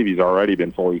cleared. I believe he's already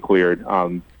been fully cleared,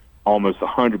 almost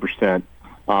 100%.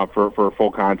 For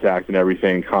full contact and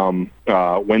everything come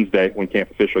Wednesday when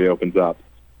camp officially opens up.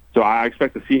 So I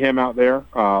expect to see him out there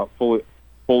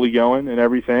fully going and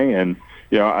everything. And,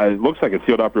 it looks like it's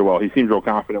healed up real well. He seems real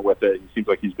confident with it. He seems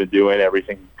like he's been doing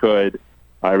everything he could,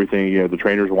 everything the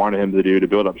trainers wanted him to do to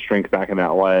build up strength back in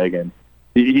that leg. And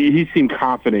he seemed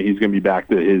confident he's going to be back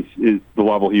to the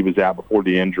level he was at before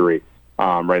the injury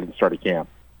right at the start of camp.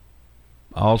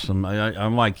 Awesome.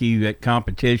 I'm like you at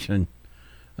competition.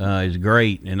 Is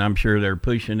great, and I'm sure they're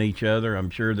pushing each other.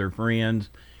 I'm sure they're friends.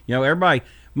 A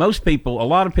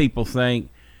lot of people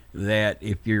think that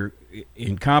if you're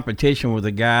in competition with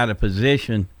a guy at a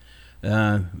position,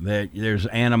 that there's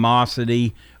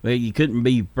animosity. Well, you couldn't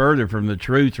be further from the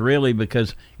truth, really,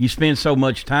 because you spend so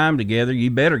much time together,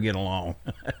 you better get along.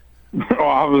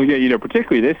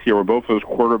 Particularly this year where both those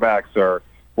quarterbacks are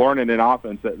learning an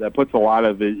offense that puts a lot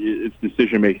of its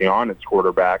decision-making on its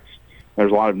quarterbacks.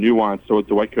 There's a lot of nuance to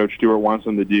what Coach Stewart wants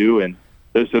them to do, and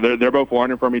So they're both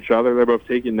learning from each other. They're both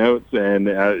taking notes, and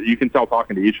you can tell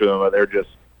talking to each of them that they're just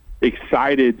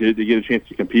excited to get a chance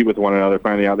to compete with one another,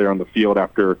 finally out there on the field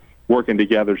after working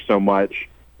together so much.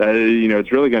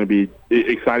 It's really going to be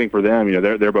exciting for them.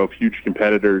 They're both huge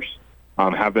competitors,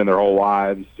 have been their whole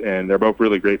lives, and they're both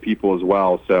really great people as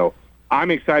well. So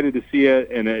I'm excited to see it,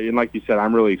 and like you said,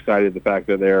 I'm really excited the fact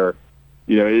that they're,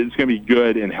 it's going to be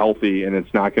good and healthy, and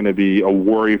it's not going to be a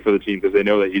worry for the team because they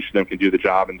know that each of them can do the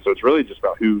job. And so it's really just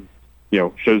about who,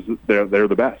 shows that they're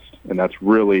the best, and that's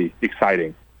really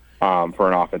exciting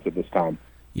for an offense at this time.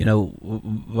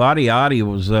 Vadi Adi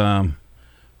was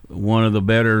one of the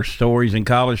better stories in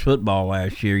college football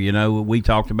last year. We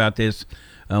talked about this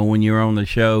when you were on the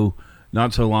show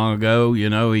not so long ago.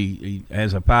 He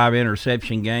has a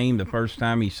 5-interception game the first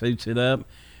time he suits it up,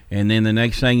 and then the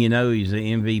next thing you know, he's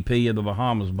the MVP of the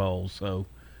Bahamas Bowl. So,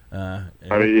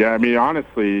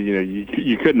 honestly,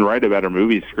 you couldn't write a better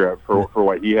movie script for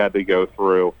what he had to go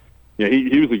through.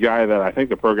 He was a guy that I think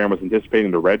the program was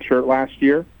anticipating to redshirt last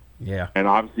year. Yeah. And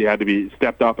obviously had to be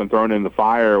stepped up and thrown in the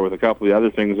fire with a couple of the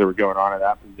other things that were going on at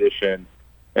that position.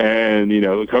 And,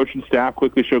 the coaching staff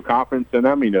quickly showed confidence in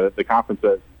him. The confidence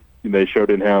that they showed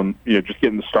in him, just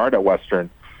getting the start at Western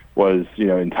was,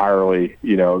 entirely,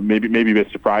 maybe a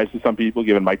bit surprised to some people,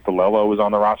 given Mike DeLillo was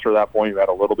on the roster at that point, who had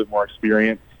a little bit more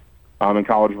experience in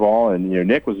college ball. And,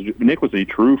 Nick was a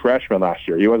true freshman last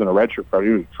year. He wasn't a redshirt freshman.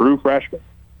 He was a true freshman.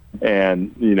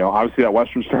 And, obviously that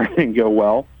Western start didn't go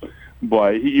well,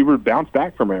 but he would bounce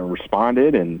back from it and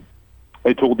responded, and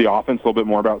they told the offense a little bit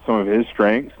more about some of his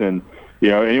strengths. And,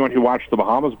 anyone who watched the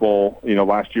Bahamas Bowl,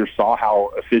 last year saw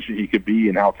how efficient he could be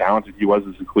and how talented he was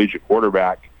as a collegiate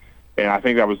quarterback. And I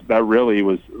think that really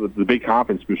was the big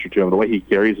confidence booster to him, the way he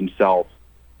carries himself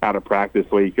out of practice,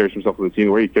 the way he carries himself with the team,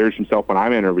 the way he carries himself when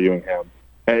I'm interviewing him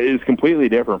is completely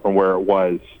different from where it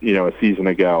was, a season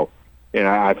ago. And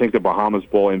I think the Bahamas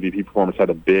Bowl MVP performance had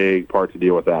a big part to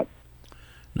deal with that.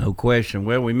 No question.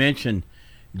 Well, we mentioned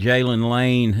Jalen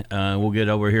Lane. We'll get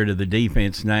over here to the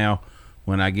defense now.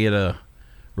 When I get a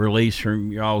release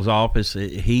from y'all's office,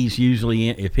 he's usually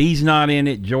in. If he's not in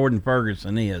it, Jordan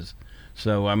Ferguson is.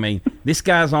 So, this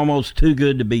guy's almost too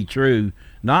good to be true,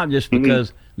 not just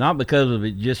because not because of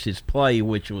it, just his play,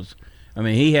 which was,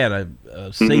 he had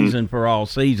a season for all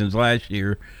seasons last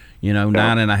year.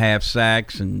 9.5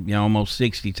 sacks and almost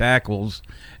 60 tackles,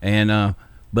 and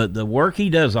but the work he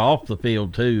does off the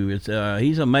field too, it's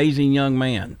he's an amazing young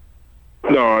man.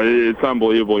 No, it's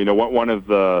unbelievable. One of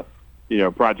the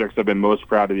projects I've been most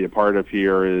proud to be a part of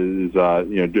here is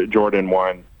Jordan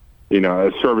won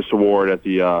a service award at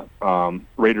the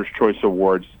Raiders Choice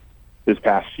Awards this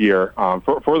past year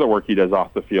for the work he does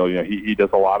off the field. He does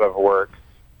a lot of work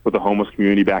with the homeless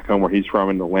community back home where he's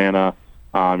from in Atlanta.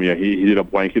 He did a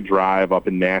blanket drive up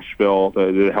in Nashville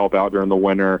to help out during the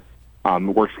winter.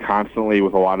 Works constantly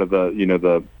with a lot of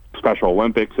the Special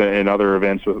Olympics and other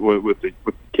events with the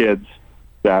kids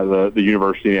that the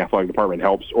university and the athletic department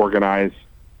helps organize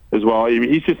as well.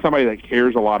 He's just somebody that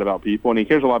cares a lot about people, and he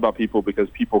cares a lot about people because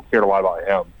people cared a lot about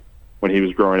him when he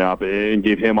was growing up and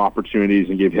gave him opportunities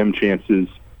and gave him chances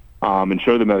and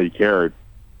showed them that he cared.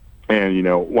 And,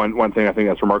 one thing I think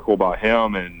that's remarkable about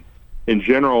him and in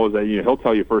general is that, he'll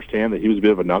tell you firsthand that he was a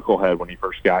bit of a knucklehead when he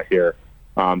first got here.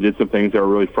 Did some things that were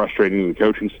really frustrating to the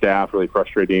coaching staff, really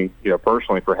frustrating,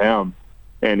 personally for him.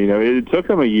 And, it took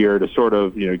him a year to sort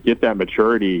of, get that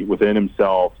maturity within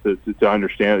himself to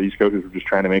understand that these coaches were just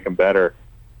trying to make him better.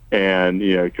 And,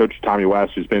 Coach Tommy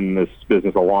West, who's been in this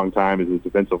business a long time, is his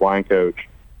defensive line coach.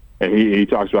 And he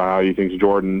talks about how he thinks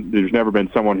Jordan, there's never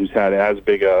been someone who's had as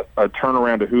big a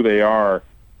turnaround to who they are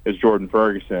as Jordan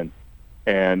Ferguson.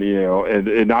 And,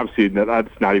 and obviously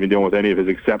that's not even dealing with any of his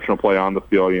exceptional play on the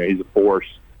field. He's a force.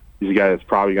 He's a guy that's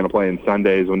probably going to play in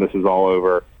Sundays when this is all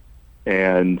over.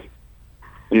 And,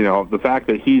 the fact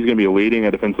that he's going to be leading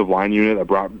a defensive line unit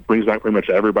that brings back pretty much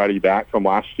everybody back from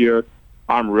last year,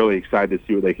 I'm really excited to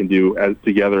see what they can do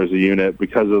together as a unit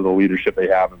because of the leadership they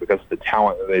have and because of the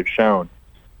talent that they've shown.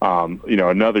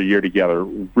 Another year together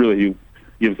really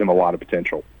gives them a lot of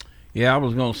potential. Yeah, I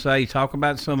was going to say, talk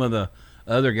about some of the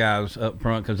other guys up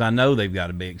front because I know they've got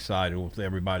to be excited with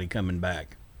everybody coming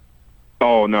back.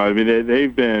 Oh, no.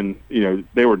 They've been,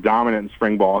 they were dominant in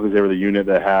spring ball because they were the unit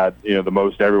that had, the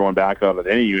most everyone back of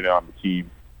any unit on the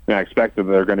team. And I expect that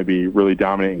they're going to be really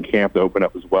dominant in camp to open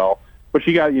up as well. But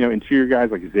you got, interior guys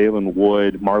like Zaylen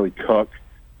Wood, Marley Cook,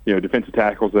 defensive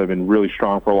tackles that have been really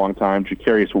strong for a long time.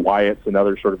 Jacarius Wyatt's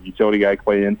another sort of utility guy,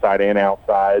 play inside and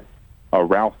outside.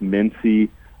 Ralph Mincy.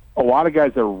 A lot of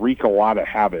guys that wreak a lot of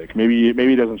havoc. Maybe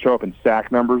it doesn't show up in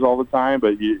sack numbers all the time,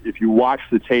 but if you watch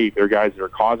the tape, they're guys that are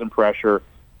causing pressure,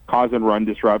 causing run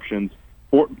disruptions,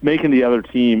 making the other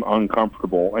team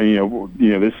uncomfortable. And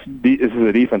this is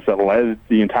a defense that led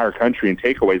the entire country in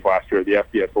takeaways last year at the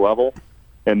FBS level,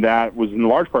 and that was in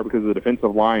large part because the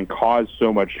defensive line caused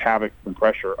so much havoc and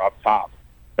pressure up top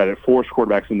that it forced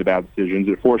quarterbacks into bad decisions,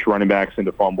 it forced running backs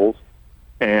into fumbles,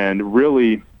 and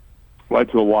really led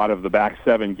to a lot of the back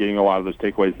seven getting a lot of those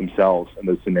takeaways themselves in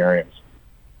those scenarios.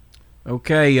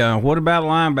 Okay, what about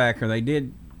linebacker? They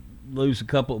did lose a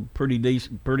couple pretty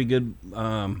good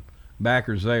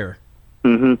backers there.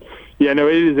 Mm-hmm. Yeah, no,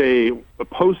 it is a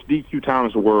post-DQ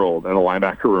Thomas world in the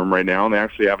linebacker room right now, and they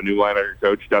actually have a new linebacker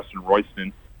coach, Dustin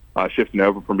Royston, shifting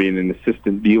over from being an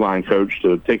assistant D-line coach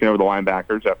to taking over the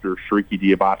linebackers after Shariki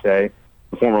Diabate,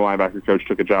 the former linebacker coach,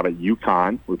 took a job at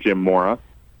UConn with Jim Mora.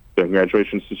 So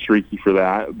congratulations to Shariki for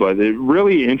that. But a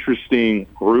really interesting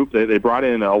group. They brought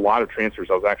in a lot of transfers.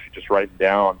 I was actually just writing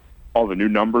down all the new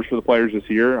numbers for the players this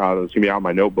year. It's going to be out in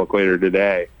my notebook later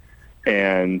today.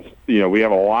 And, we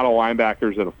have a lot of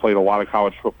linebackers that have played a lot of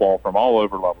college football from all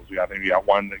over levels. I think we got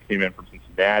one that came in from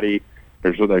Cincinnati.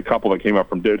 There's a couple that came up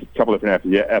from a couple different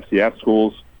FCS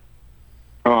schools.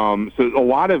 So a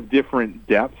lot of different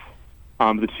depth.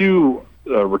 The two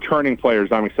returning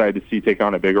players I'm excited to see take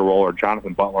on a bigger role are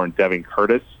Jonathan Butler and Devin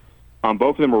Curtis. Both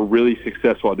of them were really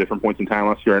successful at different points in time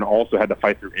last year and also had to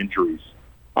fight through injuries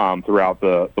throughout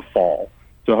the fall.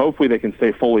 So hopefully they can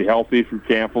stay fully healthy through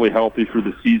camp, fully healthy through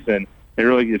the season, and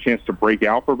really get a chance to break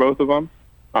out for both of them.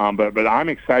 But I'm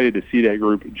excited to see that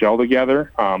group gel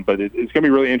together. But it's going to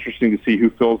be really interesting to see who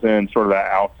fills in sort of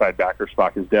that outside backer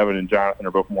spot, because Devin and Jonathan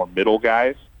are both more middle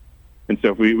guys. And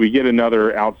so if we get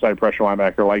another outside pressure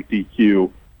linebacker like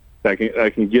DQ that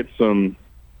can get some,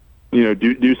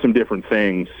 do some different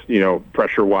things,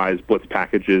 pressure-wise, blitz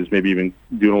packages, maybe even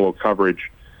doing a little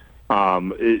coverage,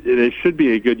 it should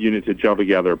be a good unit to gel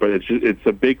together. But it's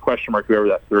a big question mark whoever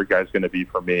that third guy is going to be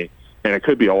for me. And it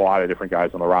could be a lot of different guys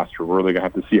on the roster. We're really going to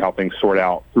have to see how things sort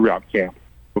out throughout camp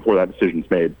before that decision's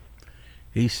made.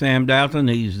 He's Sam Dalton.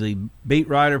 He's the beat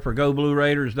writer for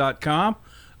GoBlueRaiders.com.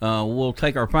 We'll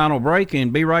take our final break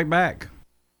and be right back.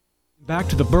 Back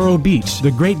to the Borough Beach. The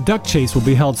Great Duck Chase will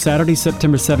be held Saturday,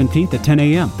 September 17th at 10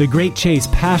 a.m. The Great Chase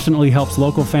passionately helps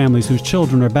local families whose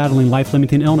children are battling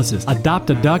life-limiting illnesses. Adopt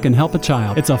a duck and help a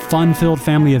child. It's a fun-filled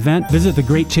family event. Visit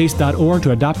thegreatchase.org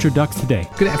to adopt your ducks today.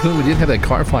 Good afternoon. We did have that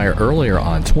car fire earlier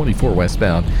on 24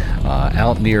 westbound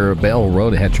out near Bell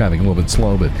Road. It had traffic a little bit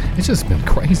slow, but it's just been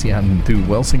crazy out through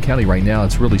Wilson County right now.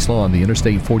 It's really slow on the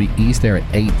Interstate 40 East there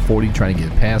at 840, trying to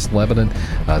get past Lebanon.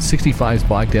 65 is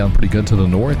blocked down pretty good to the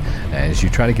north as you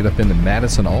try to get up into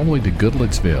Madison all the way to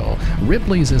Goodlettsville.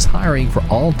 Ripley's is hiring for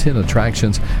all 10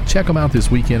 attractions. Check them out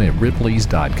this weekend at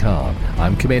Ripley's.com.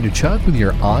 I'm Commander Chuck with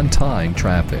your on-time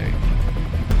traffic.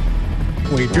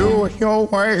 We do it your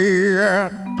way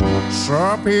at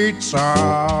Sir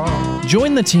Pizza.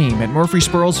 Join the team at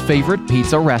Murfreesboro's favorite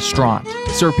pizza restaurant.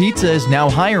 Sir Pizza is now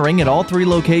hiring at all 3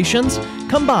 locations.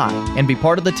 Come by and be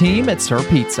part of the team at Sir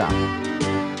Pizza.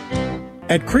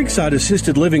 At Creekside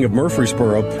Assisted Living of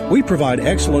Murfreesboro, we provide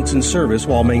excellence in service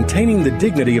while maintaining the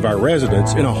dignity of our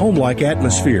residents in a home-like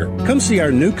atmosphere. Come see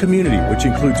our new community, which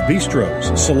includes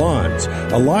bistros, salons,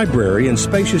 a library, and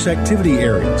spacious activity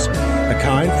areas. A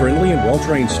kind, friendly, and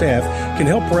well-trained staff can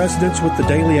help residents with the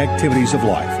daily activities of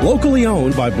life. Locally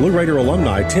owned by Blue Raider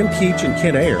alumni Tim Keach and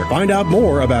Kent Ayer. Find out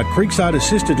more about Creekside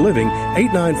Assisted Living,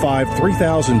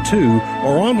 895-3002,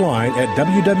 or online at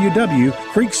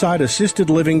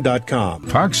www.creeksideassistedliving.com.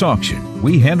 Parks Auction.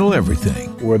 We handle everything.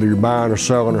 Whether you're buying or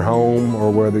selling a home or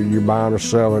whether you're buying or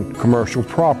selling commercial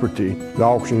property, the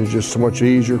auction is just so much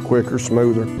easier, quicker,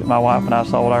 smoother. My wife and I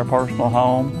sold our personal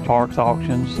home. Parks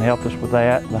Auctions helped us with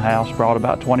that. The house brought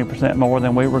about 20% more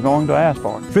than we were going to ask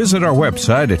for. Visit our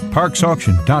website at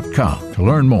parksauction.com to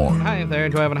learn more. Hi there,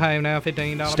 12 and a half now,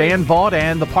 $15. Stan Vaught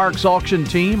and the Parks Auction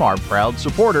team are proud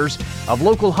supporters of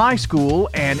local high school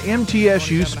and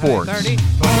MTSU sports. 30,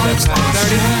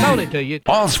 sold it to you.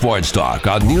 All sports talk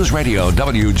on News Radio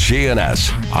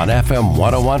WGNS on FM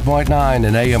 101.9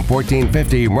 and AM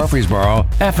 1450 Murfreesboro,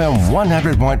 FM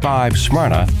 100.5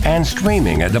 Smyrna, and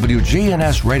streaming at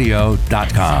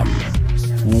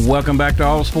WGNSradio.com. Welcome back to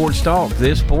All Sports Talk.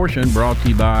 This portion brought to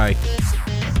you by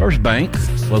First Bank,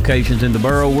 locations in the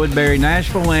borough, Woodbury,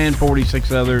 Nashville, and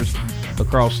 46 others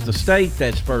across the state.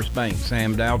 That's First Bank.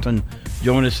 Sam Dalton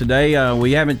joined us today.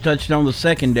 We haven't touched on the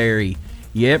secondary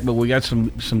yet, but we got some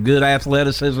good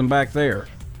athleticism back there.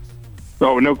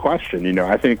 Oh, no question.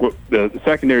 I think the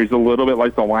secondary is a little bit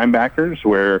like the linebackers,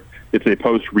 where it's a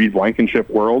post-Reed Blankenship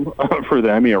world for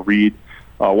them. Reed,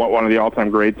 one of the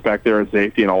all-time greats back there at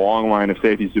safety, and a long line of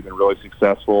safeties who've been really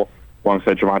successful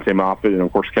alongside Javante Moffett and,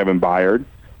 of course, Kevin Byard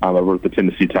over at the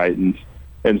Tennessee Titans.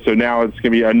 And so now it's going to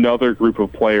be another group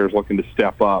of players looking to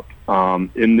step up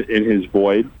in his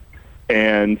void.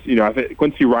 And, you know, I think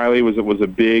Quincy Riley was a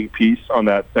big piece on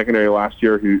that secondary last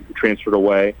year who transferred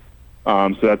away.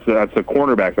 So that's a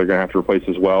cornerback they're going to have to replace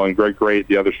as well. And Greg Great,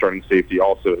 the other starting safety,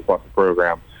 also has left the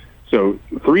program. So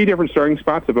 3 different starting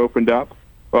spots have opened up.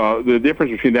 The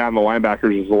difference between that and the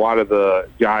linebackers is a lot of the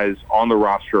guys on the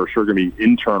roster are sure going to be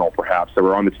internal, perhaps, that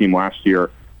were on the team last year.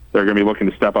 They're going to be looking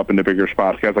to step up into bigger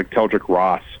spots. Guys like Teldrick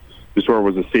Ross, who sort of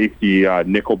was a safety,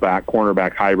 nickelback,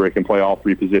 cornerback hybrid, can play all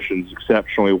 3 positions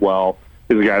exceptionally well.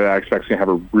 He's a guy that I expect is going to have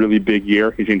a really big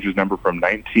year. He changed his number from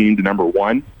 19 to number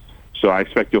 1. So I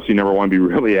expect you'll see number 1 be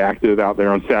really active out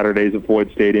there on Saturdays at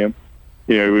Floyd Stadium.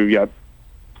 You know, we've got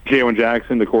Jalen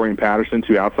Jackson, Decorian Patterson,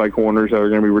 2 outside corners that are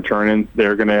going to be returning.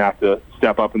 They're going to have to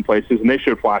step up in places, and they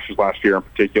showed flashes last year in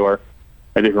particular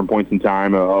at different points in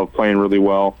time of playing really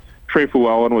well. Trey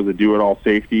Llewellyn was a do-it-all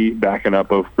safety, backing up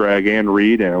both Greg and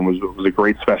Reed, and was a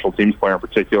great special teams player in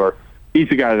particular. He's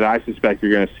the guy that I suspect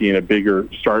you're going to see in a bigger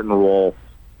starting role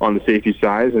on the safety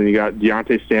side. And you got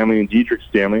Deontay Stanley and Diedrich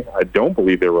Stanley. I don't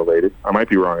believe they're related. I might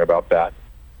be wrong about that.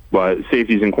 But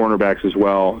safeties and cornerbacks as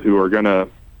well, who are going to,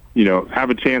 you know, have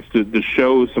a chance to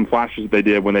show some flashes that they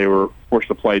did when they were forced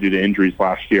to play due to injuries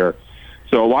last year.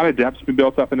 So a lot of depth's been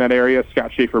built up in that area.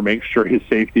 Scott Schaefer makes sure his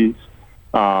safeties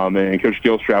and Coach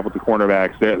Gilstrap with the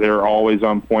cornerbacks, they're always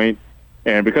on point.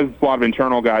 And because it's a lot of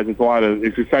internal guys,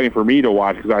 it's exciting for me to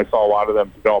watch because I saw a lot of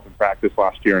them develop in practice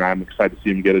last year, and I'm excited to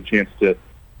see them get a chance to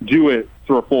do it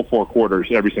through a full 4 quarters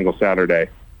every single Saturday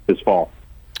this fall.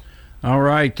 All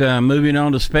right, moving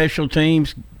on to special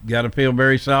teams. Got to feel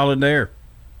very solid there.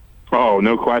 Oh,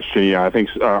 no question. Yeah, I think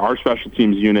our special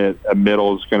teams unit at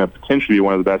middle is going to potentially be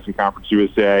one of the best in Conference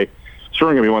USA.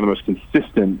 Certainly going to be one of the most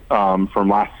consistent from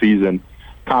last season.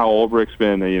 Kyle Ulbricht's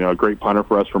been a great punter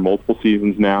for us for multiple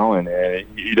seasons now, and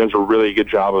he does a really good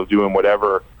job of doing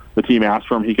whatever the team asks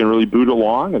for him. He can really boot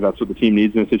along, and that's what the team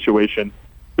needs in a situation.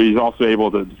 But he's also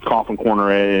able to coffin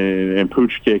corner and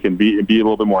pooch kick and be a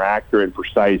little bit more accurate and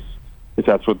precise if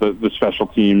that's what the special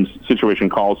teams situation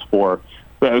calls for.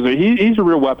 So he's a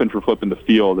real weapon for flipping the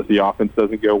field if the offense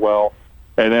doesn't go well.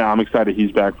 And then I'm excited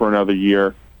he's back for another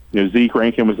year. You know, Zeke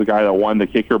Rankin was the guy that won the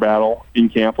kicker battle in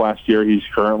camp last year. He's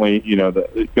currently,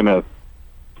 going to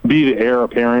be the heir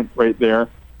apparent right there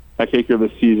at kicker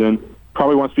this season.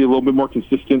 Probably wants to be a little bit more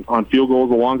consistent on field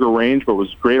goals, a longer range, but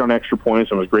was great on extra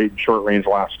points and was great in short range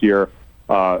last year.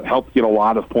 Helped get a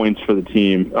lot of points for the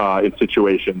team in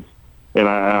situations. And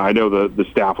I know the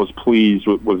staff was pleased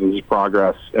with his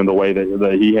progress and the way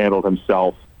that he handled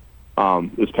himself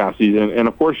this past season. And,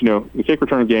 of course, the kick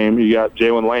return game, you got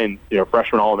Jalen Lane,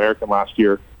 freshman All-American last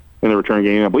year in the return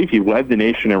game. I believe he led the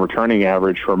nation in returning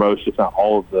average for most, if not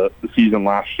all, of the season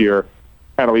last year.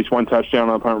 Had at least 1 touchdown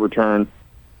on a punt return.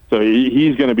 So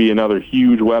he's going to be another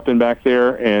huge weapon back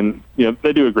there. And,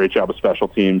 they do a great job of special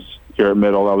teams here at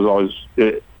middle. That was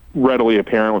always readily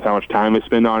apparent with how much time they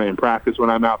spend on it in practice when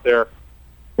I'm out there.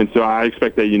 And so I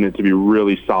expect that unit to be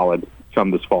really solid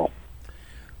come this fall.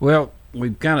 Well,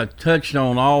 we've kind of touched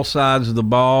on all sides of the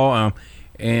ball,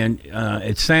 and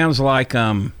it sounds like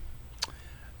they're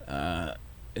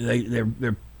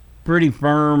pretty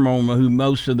firm on who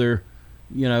most of their,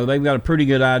 they've got a pretty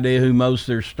good idea who most of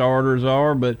their starters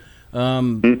are, but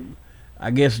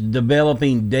I guess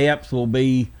developing depth will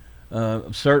be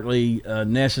certainly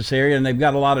necessary, and they've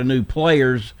got a lot of new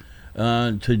players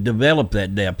to develop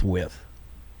that depth with.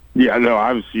 Yeah, no,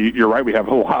 obviously you're right. We have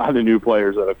a lot of new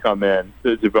players that have come in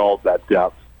to develop that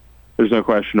depth. There's no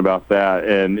question about that.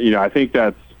 And, I think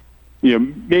that's,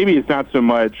 maybe it's not so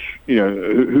much,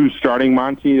 who's starting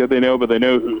Monty that they know, but they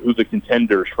know who the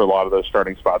contenders for a lot of those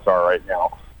starting spots are right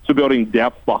now. So building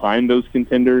depth behind those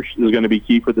contenders is going to be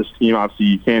key for this team. Obviously,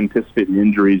 you can't anticipate the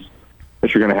injuries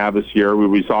that you're going to have this year.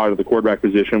 We saw it at the quarterback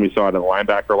position. We saw it at the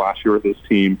linebacker last year with this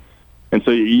team. And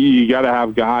so you got to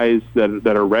have guys that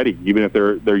are ready, even if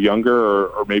they're younger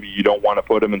or maybe you don't want to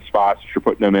put them in spots that you're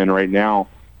putting them in right now.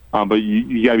 But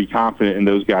you got to be confident in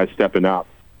those guys stepping up.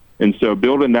 And so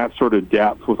building that sort of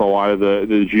depth with a lot of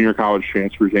the junior college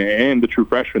transfers and the true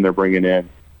freshmen they're bringing in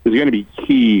is going to be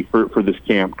key for this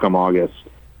camp come August.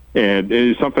 And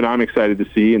it is something I'm excited to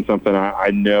see and something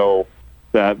I know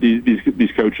that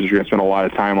these coaches are going to spend a lot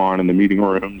of time on in the meeting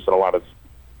rooms and a lot of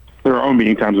their own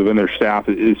meeting times within their staff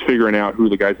is figuring out who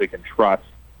the guys they can trust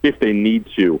if they need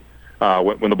to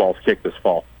when the ball's kicked this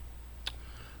fall.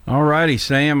 All righty,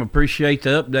 Sam. Appreciate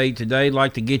the update today. I'd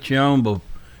like to get you on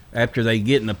after they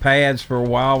get in the pads for a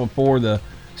while before the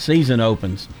season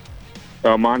opens.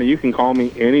 Monty, you can call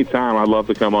me anytime. I'd love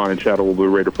to come on and chat a little Blue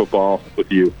Raider football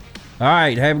with you. All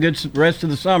right. Have a good rest of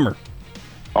the summer.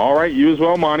 All right. You as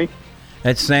well, Monty.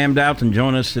 That's Sam Dalton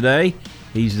joining us today.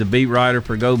 He's the beat writer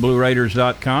for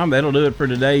GoBlueRaiders.com. That'll do it for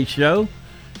today's show.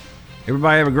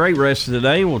 Everybody have a great rest of the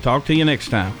day. We'll talk to you next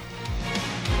time.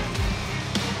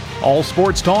 All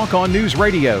Sports Talk on News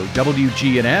Radio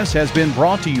WGNS has been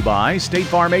brought to you by State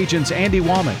Farm agents Andy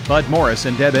Womack, Bud Morris,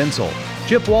 and Deb Ensel.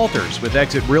 Chip Walters with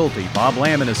Exit Realty, Bob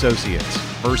Lamb & Associates.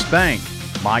 First Bank,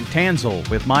 Mike Tanzel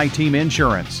with My Team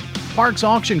Insurance. Parks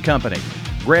Auction Company,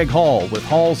 Greg Hall with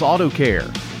Hall's Auto Care.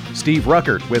 Steve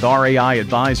Ruckert with RAI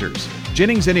Advisors.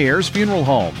 Jennings & Ayers Funeral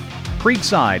Home.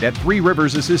 Creekside at Three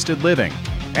Rivers Assisted Living.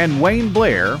 And Wayne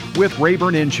Blair with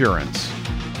Rayburn Insurance.